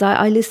 Yeah, because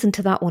I listened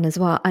to that one as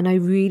well, and I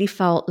really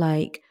felt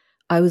like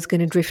I was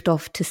going to drift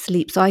off to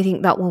sleep. So I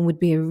think that one would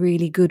be a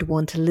really good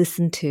one to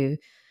listen to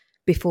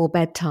before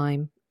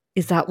bedtime.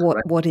 Is that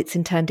Correct. what it's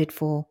intended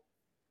for?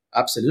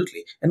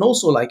 Absolutely. And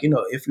also, like,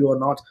 if you are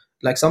not,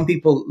 like, some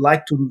people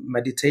like to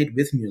meditate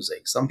with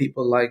music, some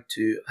people like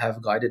to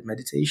have guided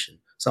meditation,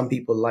 some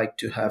people like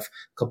to have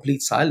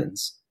complete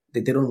silence.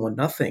 They don't want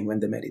nothing when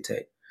they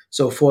meditate.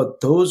 So, for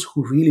those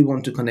who really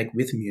want to connect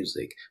with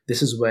music,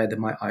 this is where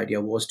my idea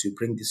was to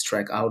bring this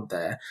track out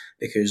there,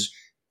 because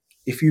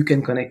if you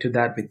can connect to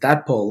that with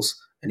that pulse,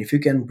 and if you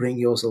can bring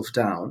yourself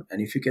down,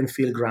 and if you can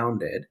feel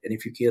grounded, and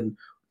if you can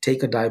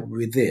take a dive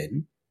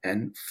within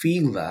and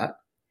feel that,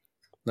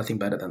 nothing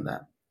better than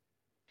that.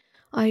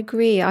 I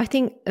agree. I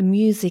think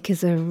music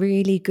is a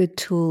really good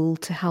tool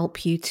to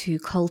help you to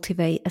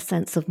cultivate a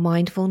sense of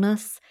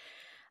mindfulness.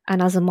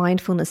 And as a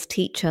mindfulness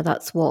teacher,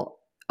 that's what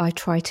I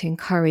try to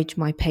encourage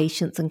my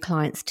patients and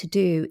clients to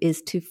do,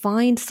 is to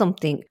find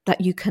something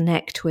that you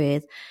connect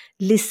with,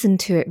 listen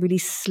to it, really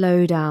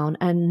slow down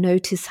and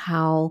notice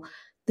how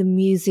the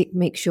music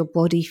makes your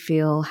body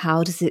feel.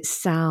 How does it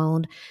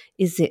sound?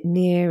 Is it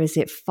near? Is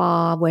it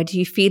far? Where do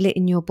you feel it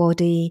in your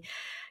body?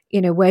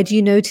 Where do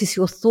you notice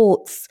your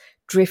thoughts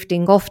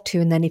drifting off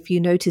to? And then if you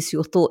notice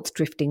your thoughts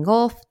drifting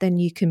off, then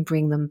you can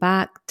bring them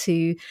back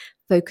to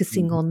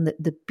focusing on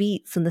the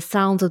beats and the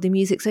sounds of the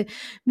music. So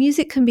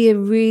music can be a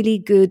really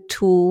good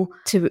tool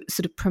to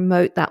sort of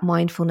promote that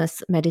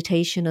mindfulness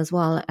meditation as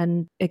well.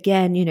 And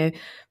again,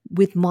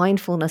 with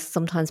mindfulness,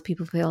 sometimes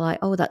people feel like,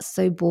 oh, that's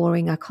so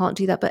boring, I can't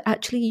do that. But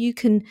actually you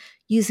can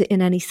use it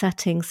in any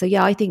setting. So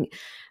yeah, I think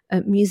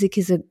music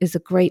is a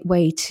great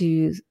way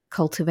to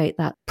cultivate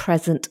that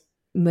present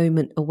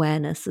moment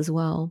awareness as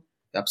well.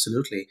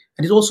 Absolutely.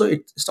 And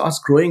it starts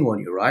growing on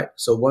you, right?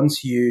 So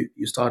once you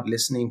start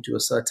listening to a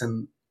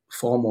certain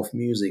form of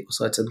music or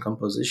certain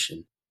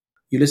composition,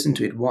 you listen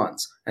to it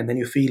once and then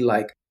you feel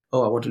like,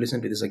 oh, I want to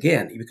listen to this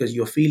again, because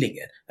you're feeling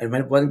it. And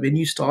when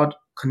you start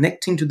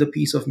connecting to the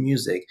piece of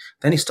music,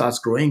 then it starts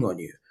growing on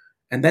you.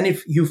 And then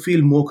if you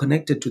feel more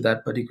connected to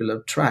that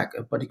particular track,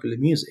 a particular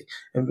music,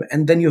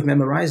 and then you've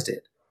memorized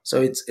it.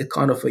 So it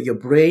kind of, your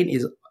brain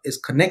is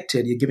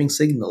connected. You're giving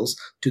signals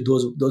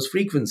to those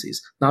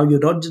frequencies. Now you're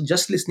not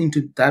just listening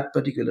to that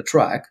particular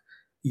track.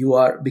 You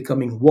are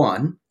becoming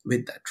one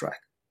with that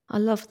track. I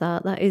love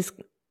that. That is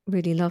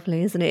really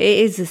lovely, isn't it?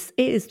 It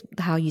is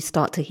how you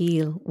start to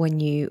heal, when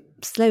you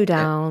slow Yeah.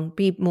 down,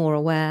 be more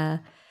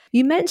aware.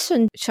 You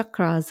mentioned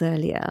chakras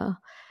earlier.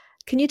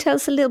 Can you tell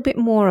us a little bit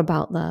more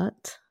about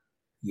that?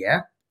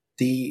 Yeah.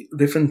 The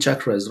different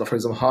chakras, for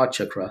example, heart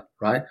chakra,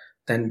 right?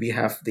 Then we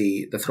have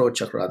the throat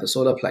chakra, the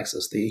solar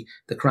plexus, the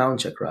crown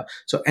chakra.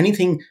 So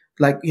anything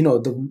like,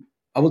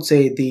 I would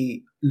say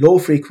the low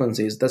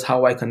frequencies, that's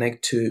how I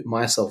connect to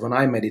myself when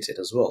I meditate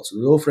as well. So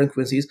low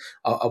frequencies,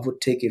 I would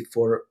take it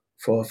for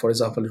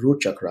example,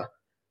 root chakra.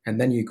 And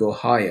then you go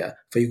higher.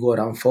 So you go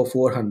around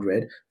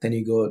 400, then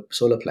you go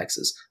solar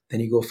plexus, then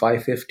you go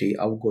 550,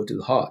 I will go to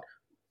the heart.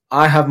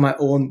 I have my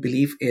own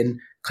belief in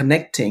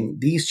connecting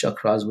these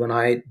chakras when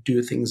I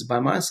do things by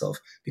myself,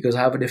 because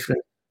I have a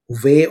different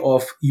way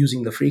of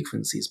using the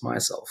frequencies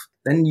myself.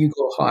 Then you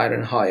go higher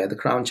and higher, the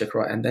crown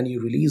chakra, and then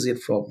you release it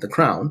from the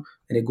crown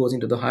and it goes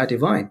into the higher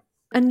divine.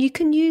 And you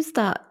can use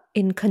that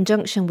in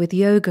conjunction with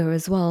yoga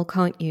as well,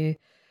 can't you?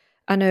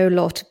 I know a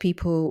lot of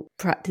people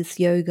practice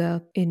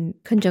yoga in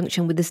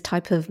conjunction with this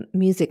type of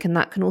music, and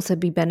that can also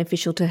be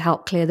beneficial to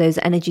help clear those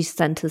energy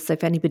centers. So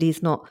if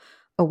anybody's not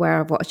aware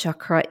of what a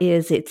chakra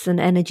is, it's an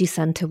energy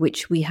center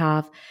which we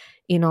have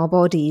in our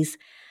bodies,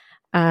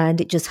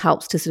 and it just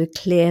helps to sort of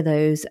clear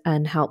those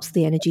and helps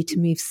the energy to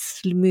move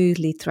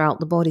smoothly throughout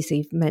the body. So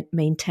you've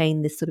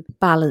maintained this sort of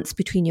balance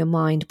between your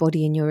mind,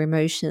 body, and your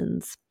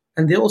emotions.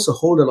 And they also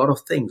hold a lot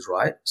of things,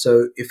 right?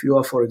 So if you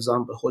are, for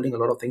example, holding a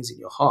lot of things in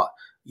your heart,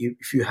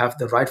 if you have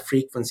the right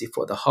frequency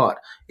for the heart,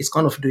 it's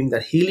kind of doing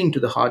that healing to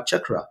the heart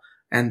chakra.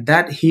 And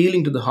that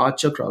healing to the heart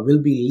chakra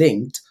will be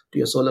linked to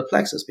your solar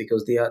plexus,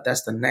 because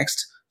that's the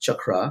next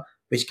chakra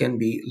which can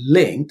be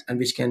linked and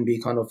which can be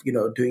kind of,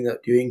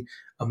 doing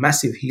a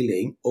massive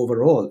healing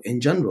overall in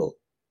general.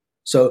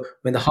 So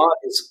when the heart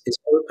is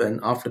open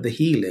after the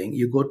healing,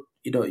 you're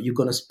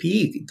going to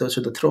speak.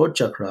 So the throat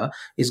chakra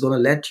is going to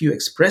let you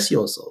express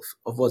yourself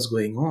of what's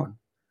going on.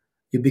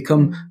 You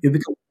become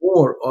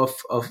more of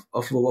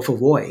a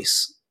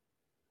voice,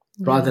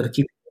 rather Yeah. than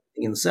keeping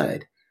everything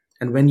inside.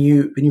 And when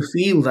you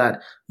feel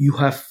that you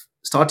have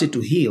started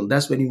to heal,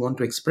 that's when you want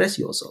to express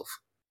yourself.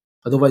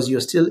 Otherwise, you're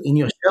still in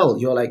your shell.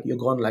 You're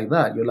gone like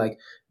that. You're like,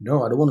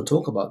 no, I don't want to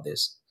talk about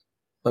this.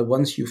 But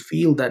once you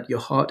feel that your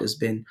heart has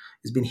been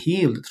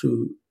healed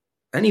through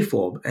any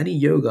form, any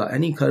yoga,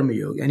 any karma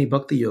yoga, any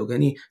bhakti yoga,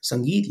 any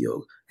sangeet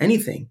yoga,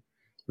 anything,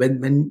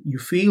 when you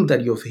feel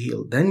that you've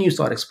healed, then you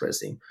start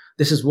expressing.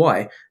 This is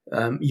why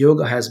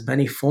yoga has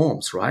many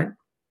forms, right?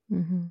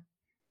 Mm-hmm.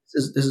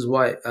 This is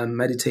why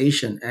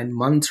meditation and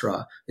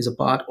mantra is a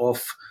part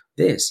of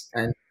this.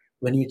 And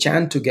when you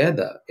chant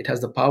together, it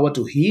has the power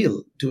to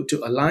heal,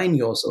 to align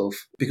yourself,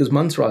 because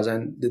mantras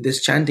and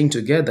this chanting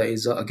together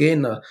is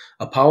again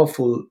a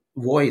powerful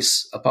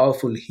voice, a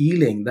powerful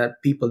healing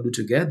that people do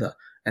together,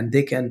 and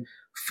they can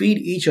feed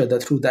each other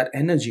through that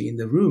energy in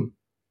the room.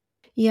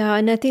 Yeah,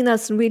 and I think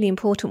that's really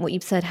important what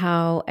you've said,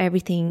 how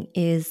everything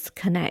is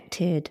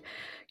connected.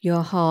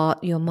 Your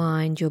heart, your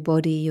mind, your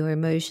body, your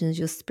emotions,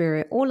 your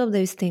spirit, all of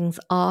those things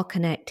are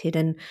connected.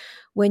 And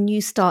when you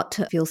start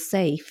to feel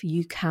safe,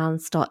 you can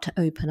start to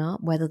open up,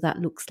 whether that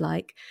looks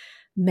like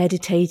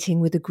meditating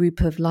with a group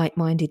of like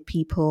minded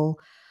people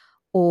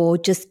or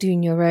just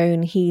doing your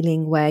own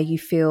healing where you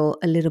feel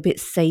a little bit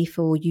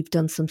safer, or you've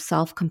done some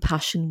self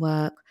compassion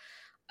work,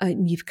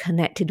 you've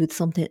connected with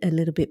something a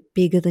little bit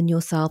bigger than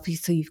yourself,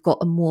 so you've got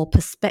a more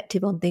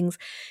perspective on things.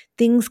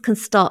 Things can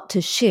start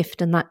to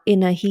shift, and that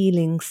inner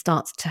healing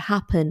starts to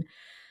happen.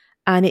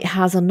 And it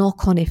has a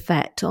knock on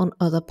effect on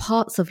other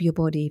parts of your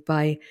body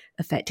by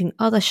affecting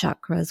other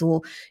chakras.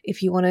 Or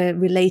if you want to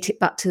relate it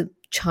back to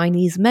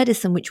Chinese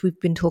medicine, which we've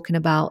been talking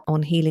about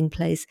on Healing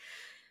Place,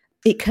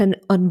 it can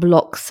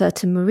unblock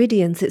certain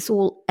meridians. It's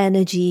all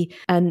energy,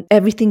 and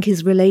everything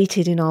is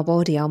related in our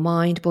body. Our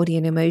mind, body,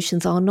 and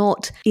emotions are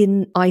not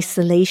in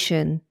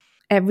isolation.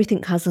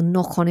 Everything has a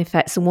knock on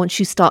effect. So once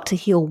you start to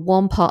heal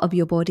one part of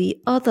your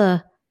body,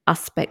 other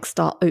aspects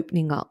start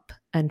opening up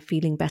and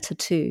feeling better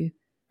too.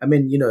 I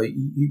mean,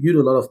 you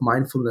do a lot of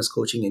mindfulness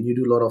coaching and you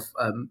do a lot of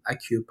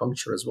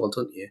acupuncture as well,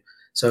 don't you?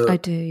 So I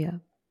do, yeah.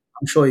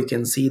 I'm sure you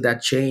can see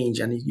that change,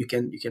 and you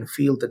can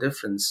feel the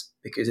difference,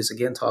 because it's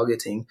again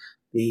targeting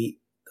the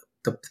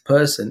the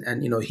person,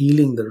 and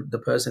healing the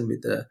person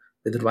with the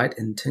right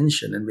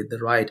intention and with the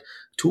right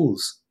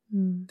tools.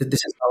 Mm.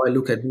 This is how I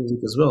look at music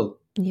as well.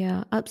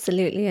 Yeah,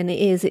 absolutely. And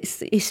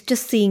it's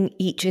just seeing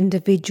each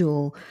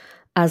individual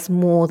as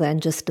more than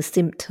just a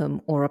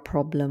symptom or a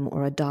problem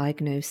or a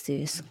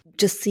diagnosis,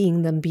 just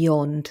seeing them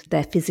beyond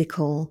their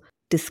physical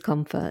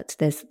discomfort.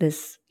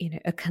 There's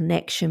a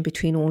connection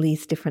between all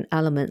these different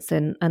elements,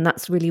 and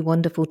that's really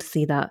wonderful to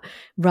see that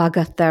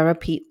raga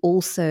therapy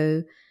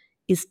also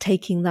is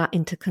taking that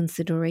into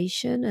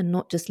consideration and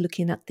not just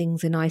looking at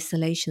things in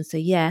isolation. So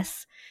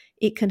yes,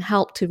 it can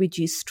help to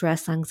reduce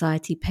stress,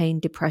 anxiety,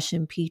 pain,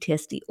 depression,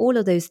 PTSD, all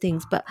of those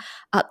things. But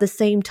at the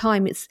same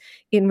time, it's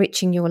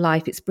enriching your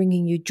life. It's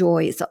bringing you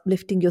joy. It's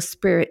uplifting your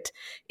spirit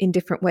in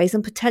different ways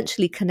and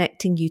potentially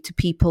connecting you to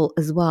people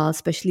as well,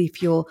 especially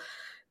if you're,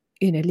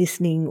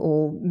 listening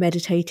or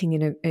meditating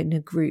in a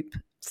group.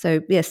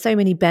 So yeah, so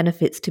many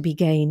benefits to be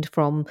gained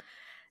from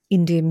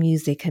Indian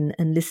music and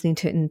listening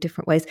to it in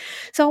different ways.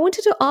 So I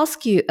wanted to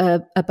ask you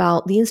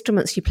about the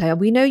instruments you play.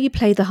 We know you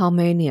play the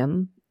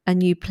harmonium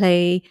and you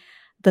play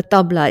the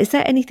tabla. Is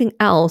there anything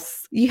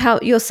else?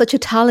 You're such a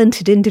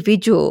talented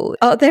individual.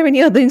 Are there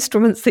any other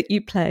instruments that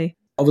you play?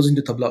 I was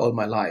into tabla all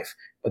my life,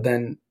 but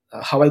then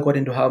how I got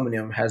into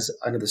harmonium has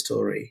another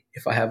story.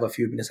 If I have a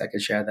few minutes, I can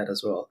share that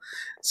as well.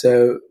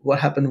 So what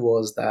happened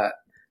was that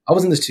I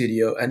was in the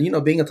studio, and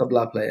being a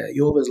tabla player,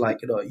 you always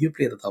you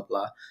play the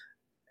tabla,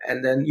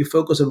 and then you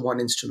focus on one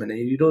instrument and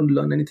you don't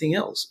learn anything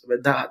else.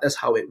 But that's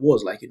how it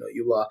was.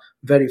 You are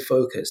very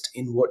focused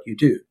in what you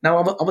do. Now,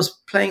 I was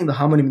playing the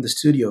harmonium in the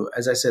studio.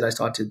 As I said, I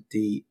started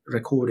the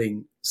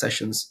recording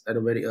sessions at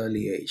a very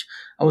early age.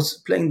 I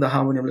was playing the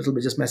harmonium a little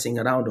bit, just messing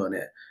around on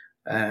it.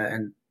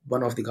 And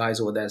one of the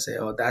guys over there say,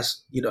 "Oh,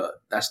 that's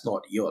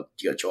not your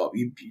job.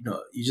 You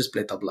just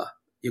play tabla.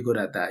 You're good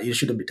at that. You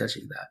shouldn't be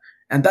touching that."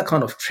 And that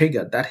kind of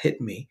triggered, that hit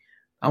me.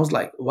 I was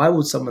like, why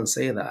would someone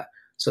say that?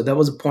 So there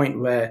was a point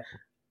where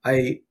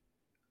I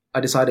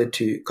decided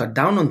to cut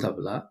down on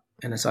tabla,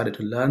 and I started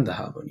to learn the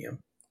harmonium.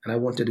 And I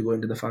wanted to go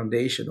into the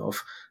foundation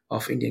of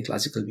Indian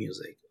classical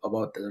music,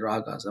 about the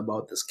ragas,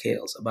 about the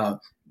scales, about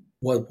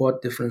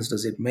what difference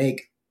does it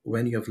make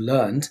when you have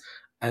learned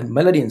a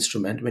melody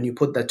instrument, when you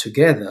put that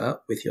together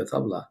with your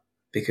tabla.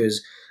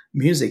 Because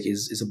music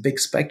is a big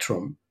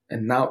spectrum,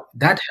 and now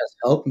that has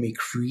helped me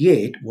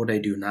create what I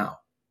do now.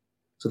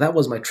 So that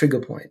was my trigger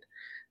point.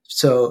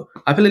 So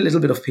I play a little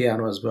bit of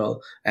piano as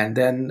well, and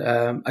then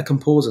I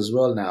compose as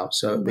well now.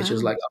 So which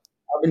is Wow.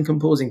 I've been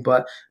composing,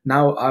 but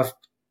now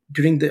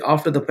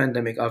after the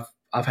pandemic,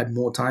 I've had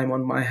more time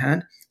on my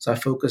hand, so I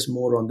focus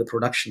more on the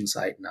production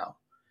side now.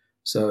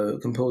 So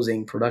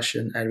composing,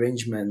 production,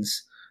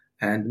 arrangements,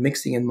 and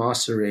mixing and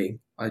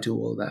mastering, I do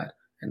all that,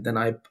 and then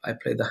I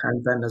play the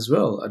handpan as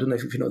well. I don't know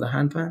if you know the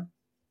handpan.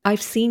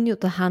 I've seen the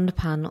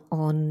handpan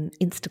on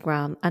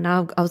Instagram, and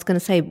I was going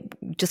to say,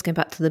 just going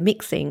back to the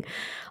mixing,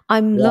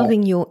 I'm Right.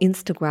 loving your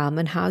Instagram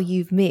and how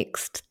you've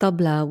mixed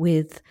tabla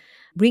with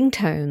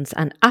ringtones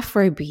and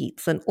Afro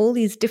beats and all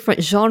these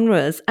different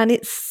genres, and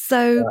it's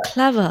so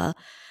clever,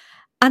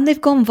 and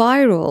they've gone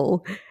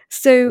viral.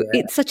 So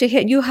Yeah. it's such a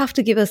hit. You have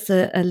to give us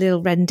a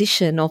little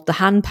rendition of the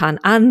handpan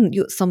and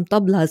some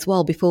tabla as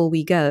well before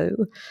we go.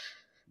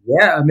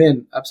 Yeah, I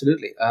mean,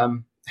 absolutely.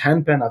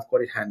 Handpan, I've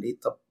got it handy.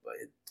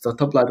 The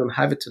tabla, I don't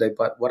have it today,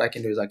 but what I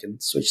can do is I can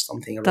switch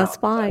something That's around with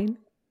that. fine.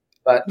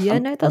 But Yeah,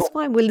 no, that's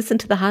fine. We'll listen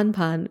to the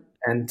handpan.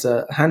 and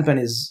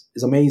handpan is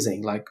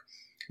amazing,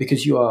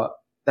 because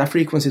that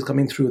frequency is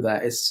coming through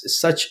there. It's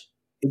such,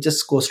 it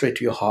just goes straight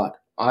to your heart.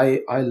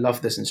 I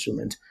love this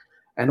instrument,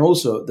 and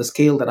also the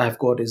scale that I've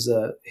got is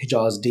a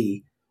Hijaz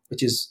D,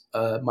 which is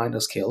a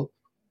minor scale.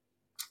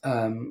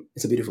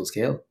 It's a beautiful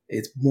scale.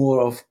 It's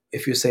more of,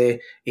 if you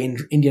say in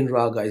Indian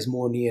raga, is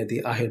more near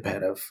the Ahir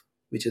Bhairav,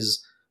 which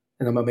is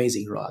an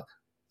amazing rag.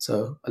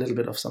 So a little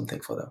bit of something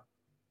for them.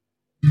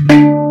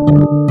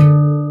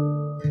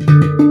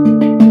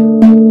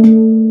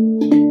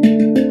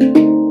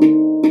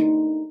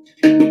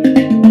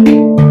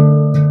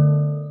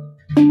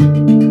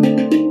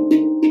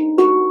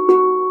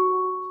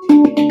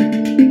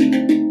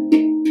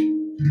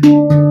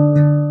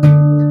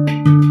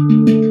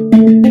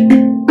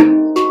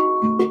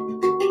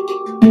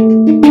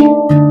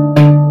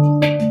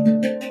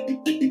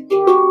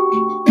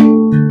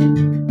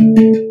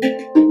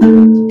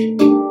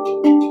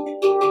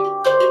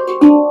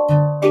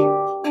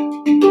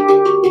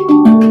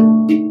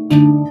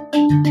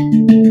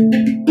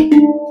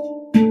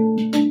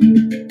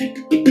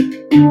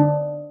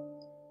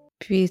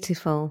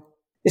 Beautiful.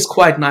 It's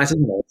quite nice,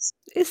 isn't it?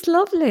 It's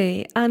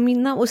lovely. I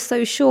mean, that was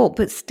so short,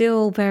 but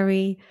still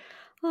very.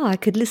 Oh, I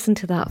could listen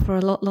to that for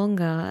a lot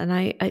longer, and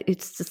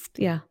it's just,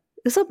 yeah,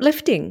 it's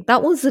uplifting.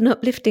 That was an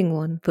uplifting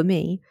one for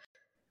me.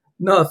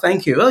 No,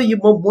 thank you. Well, you're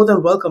more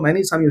than welcome.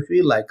 Anytime you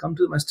feel like, come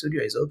to my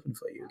studio. It's open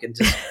for you. You can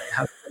just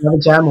have a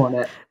jam on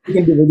it. We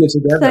can do video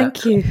together.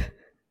 Thank you.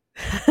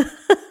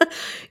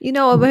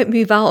 I won't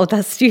move out of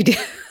that studio.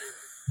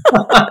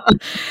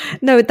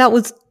 No, that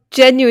was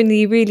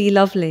genuinely really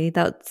lovely.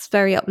 That's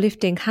very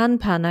uplifting.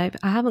 Handpan,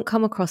 I haven't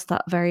come across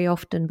that very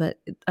often, but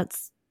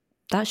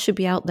that should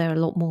be out there a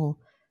lot more.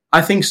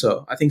 I think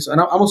so. I think so.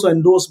 And I'm also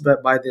endorsed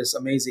by this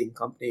amazing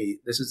company.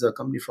 This is a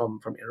company from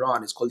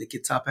Iran. It's called the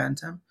Kitab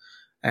Anthem.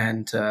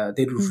 And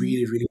they do Mhm.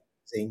 really, really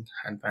amazing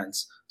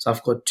handpans. So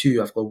I've got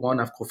two. I've got one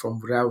I've got from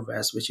Rav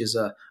West, which is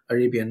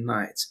Arabian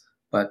Nights.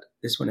 But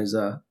this one this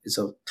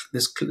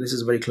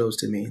is very close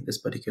to me, this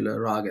particular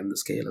rag and the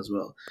scale as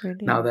well.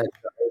 Now Brilliant. that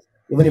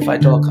even if I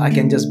talk, I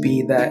can just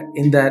be that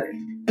in that.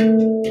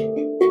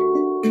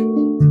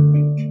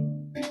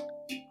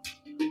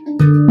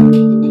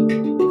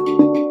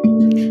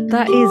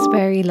 That is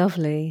very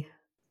lovely.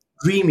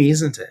 Dreamy,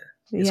 isn't it?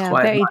 It's Yeah,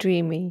 quite very nice.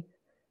 dreamy.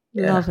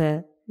 Yeah. Love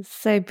it. It's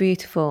so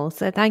beautiful.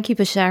 So thank you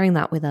for sharing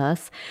that with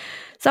us.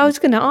 So I was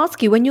going to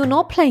ask you, when you're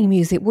not playing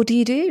music, what do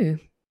you do?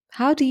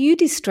 How do you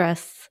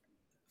distress?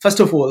 First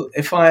of all,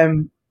 if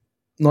I'm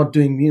not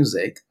doing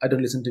music, I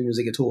don't listen to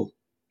music at all.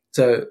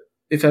 So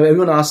if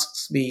everyone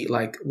asks me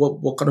like,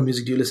 what kind of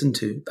music do you listen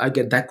to? I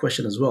get that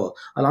question as well.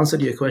 I'll answer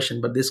your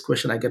question, but this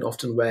question I get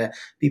often where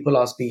people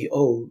ask me,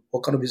 oh,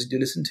 what kind of music do you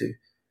listen to?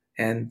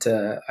 And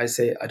I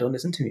say, I don't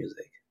listen to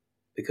music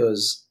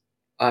because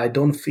I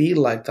don't feel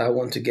like I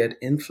want to get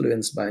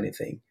influenced by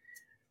anything.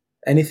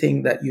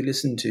 Anything that you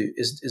listen to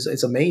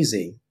is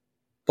amazing,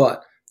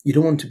 but you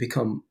don't want to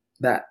become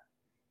that.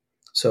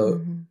 So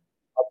Hmm.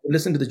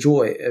 listen to the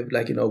joy of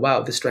like,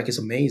 wow, this track is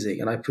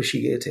amazing and I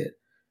appreciate it.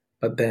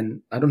 But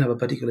then I don't have a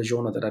particular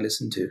genre that I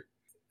listen to.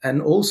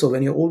 And also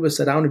when you're always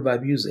surrounded by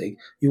music,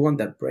 you want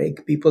that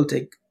break. People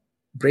take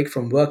break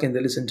from work and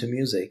they listen to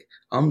music.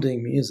 I'm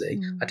doing music.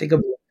 I Mm. take a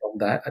break from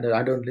that and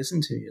I don't listen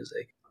to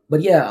music.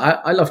 But yeah,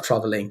 I love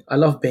traveling. I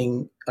love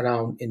being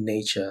around in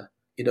nature.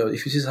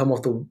 If you see some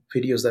of the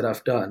videos that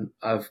I've done,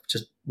 I've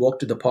just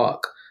walked to the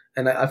park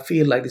and I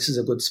feel like this is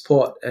a good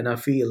spot and I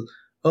feel,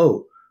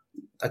 oh,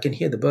 I can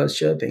hear the birds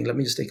chirping. Let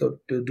me just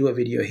do a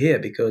video here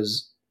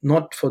because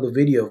not for the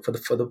video, for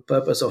the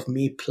purpose of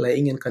me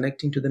playing and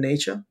connecting to the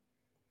nature.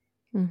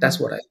 Hmm. That's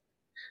what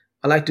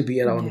I like to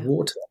be around Yeah.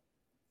 water.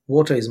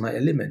 Water is my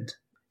element.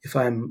 If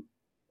I'm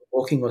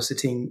walking or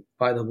sitting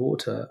by the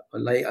water, a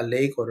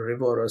lake or a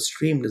river or a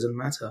stream doesn't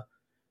matter.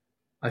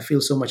 I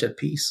feel so much at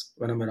peace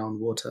when I'm around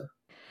water.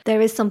 There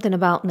is something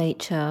about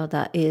nature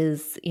that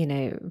is,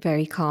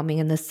 very calming,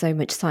 and there's so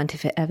much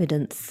scientific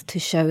evidence to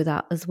show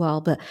that as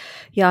well. But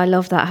yeah, I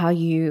love that how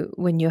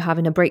when you're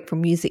having a break from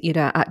music, you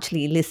don't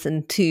actually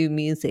listen to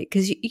music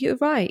because you're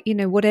right.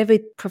 Whatever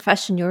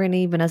profession you're in,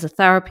 even as a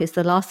therapist,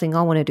 the last thing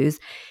I want to do is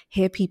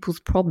hear people's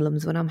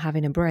problems when I'm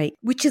having a break,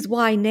 which is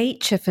why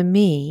nature for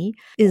me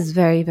is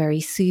very,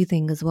 very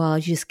soothing as well.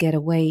 You just get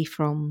away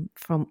from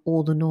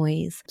all the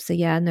noise. So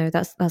yeah, no,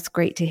 that's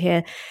great to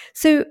hear.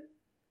 So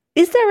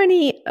is there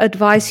any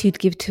advice you'd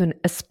give to an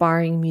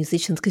aspiring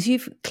musicians? Because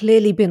you've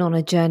clearly been on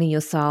a journey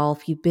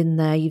yourself. You've been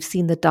there. You've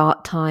seen the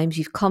dark times.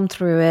 You've come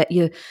through it.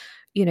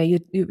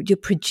 You're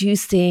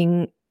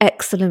producing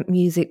excellent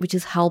music, which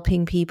is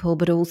helping people,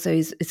 but also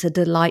it's a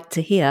delight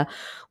to hear.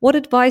 What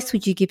advice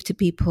would you give to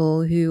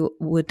people who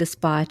would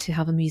aspire to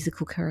have a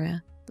musical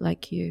career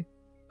like you?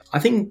 I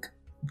think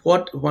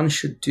what one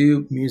should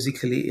do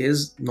musically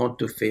is not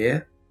to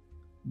fear,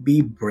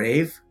 be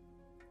brave,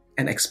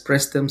 and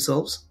express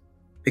themselves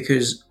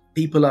because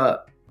people are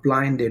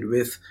blinded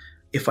with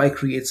if I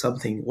create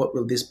something, what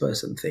will this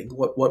person think?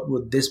 What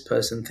would this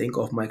person think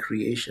of my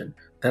creation?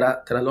 There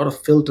are a lot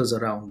of filters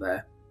around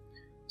there.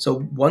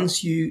 So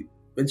once you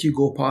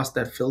go past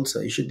that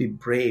filter, you should be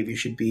brave. You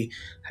should be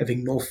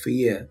having no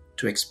fear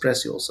to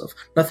express yourself.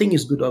 Nothing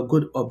is good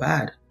or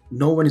bad.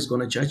 No one is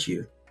going to judge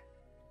you.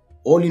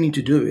 All you need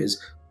to do is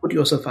put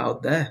yourself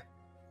out there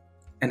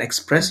and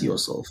express Yeah.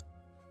 yourself.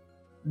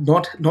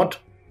 Not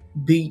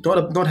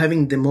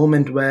having the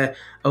moment where,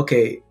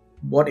 okay,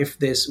 what if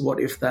this, what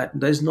if that.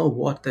 There's no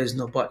what, there's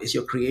no but. It's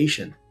your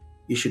creation.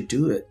 You should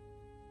do it.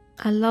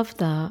 I love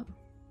that.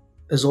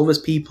 There's always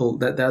people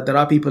that there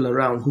are people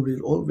around who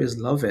will always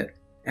love it,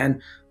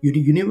 and the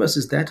universe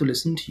is there to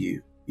listen to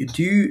you. You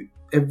do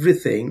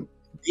everything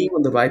being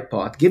on the right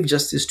path, give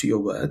justice to your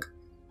work,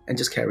 and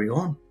just carry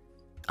on.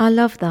 I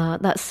love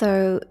that. That's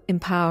so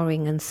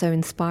empowering and so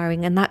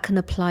inspiring. And that can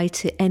apply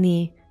to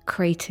any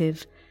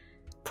creative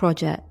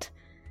project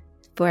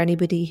for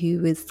anybody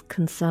who is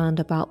concerned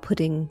about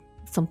putting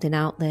something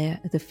out there,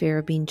 the fear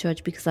of being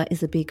judged, because that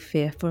is a big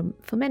fear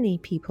for many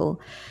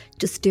people.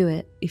 Just do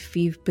it. If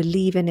you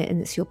believe in it and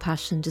it's your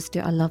passion, just do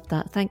it. I love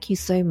that. Thank you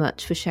so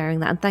much for sharing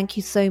that. And thank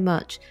you so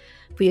much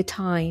for your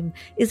time.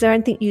 Is there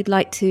anything you'd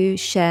like to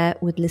share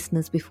with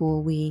listeners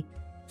before we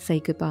say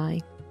goodbye?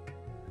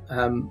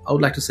 I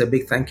would like to say a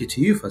big thank you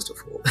to you, first of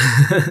all,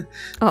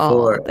 Oh,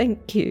 for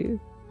thank you.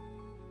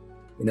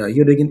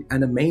 you're doing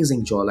an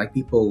amazing job. Like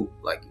people,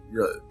 like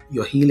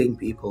you're healing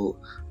people,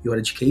 you are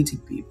educating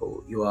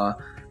people, you're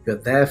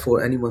there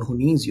for anyone who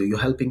needs you. You're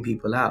helping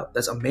people out.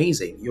 That's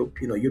amazing. You're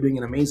doing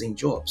an amazing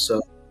job.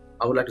 So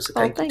I would like to say Oh,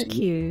 thank you to thank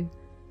you. you.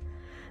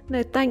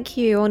 No, thank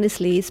you.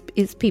 Honestly,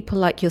 it's people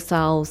like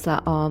yourselves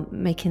that are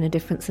making a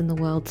difference in the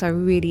world. So I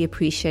really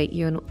appreciate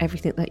you and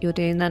everything that you're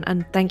doing.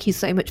 And thank you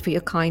so much for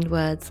your kind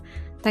words.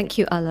 Thank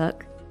you,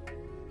 Alok.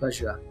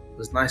 Pleasure. It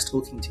was nice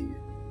talking to you.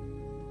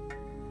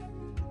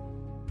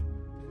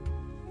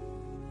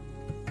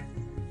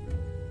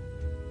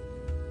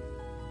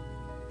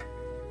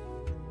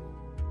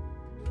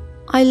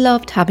 I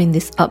loved having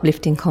this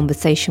uplifting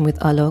conversation with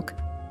Alok.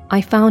 I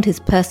found his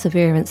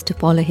perseverance to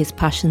follow his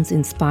passions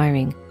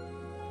inspiring.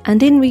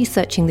 And in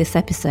researching this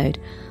episode,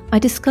 I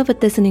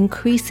discovered there's an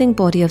increasing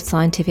body of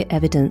scientific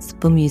evidence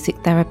for music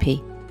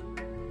therapy.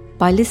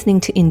 By listening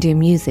to Indian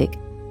music,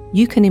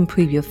 you can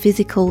improve your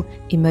physical,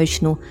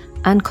 emotional,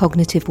 and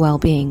cognitive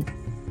well-being.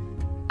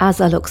 As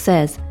Alok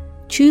says,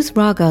 choose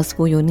ragas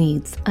for your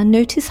needs and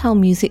notice how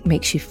music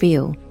makes you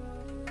feel.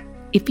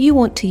 If you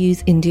want to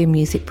use Indian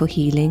music for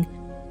healing,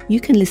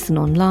 you can listen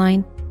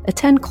online,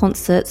 attend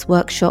concerts,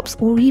 workshops,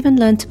 or even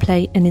learn to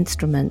play an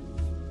instrument.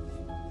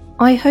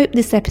 I hope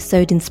this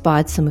episode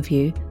inspired some of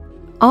you.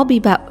 I'll be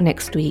back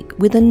next week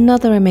with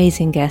another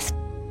amazing guest,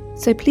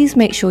 so please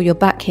make sure you're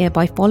back here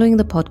by following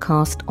the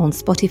podcast on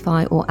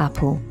Spotify or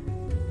Apple.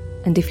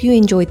 And if you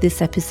enjoyed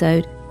this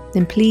episode,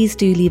 then please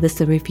do leave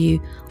us a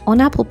review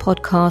on Apple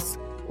Podcasts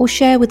or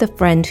share with a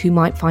friend who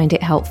might find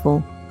it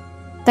helpful.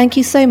 Thank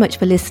you so much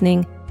for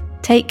listening.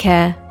 Take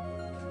care.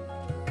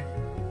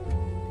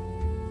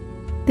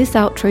 This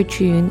outro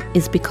tune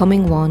is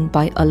Becoming One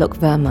by Alok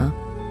Verma.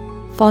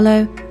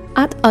 Follow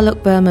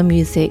 @Alok Verma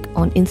Music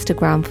on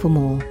Instagram for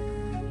more.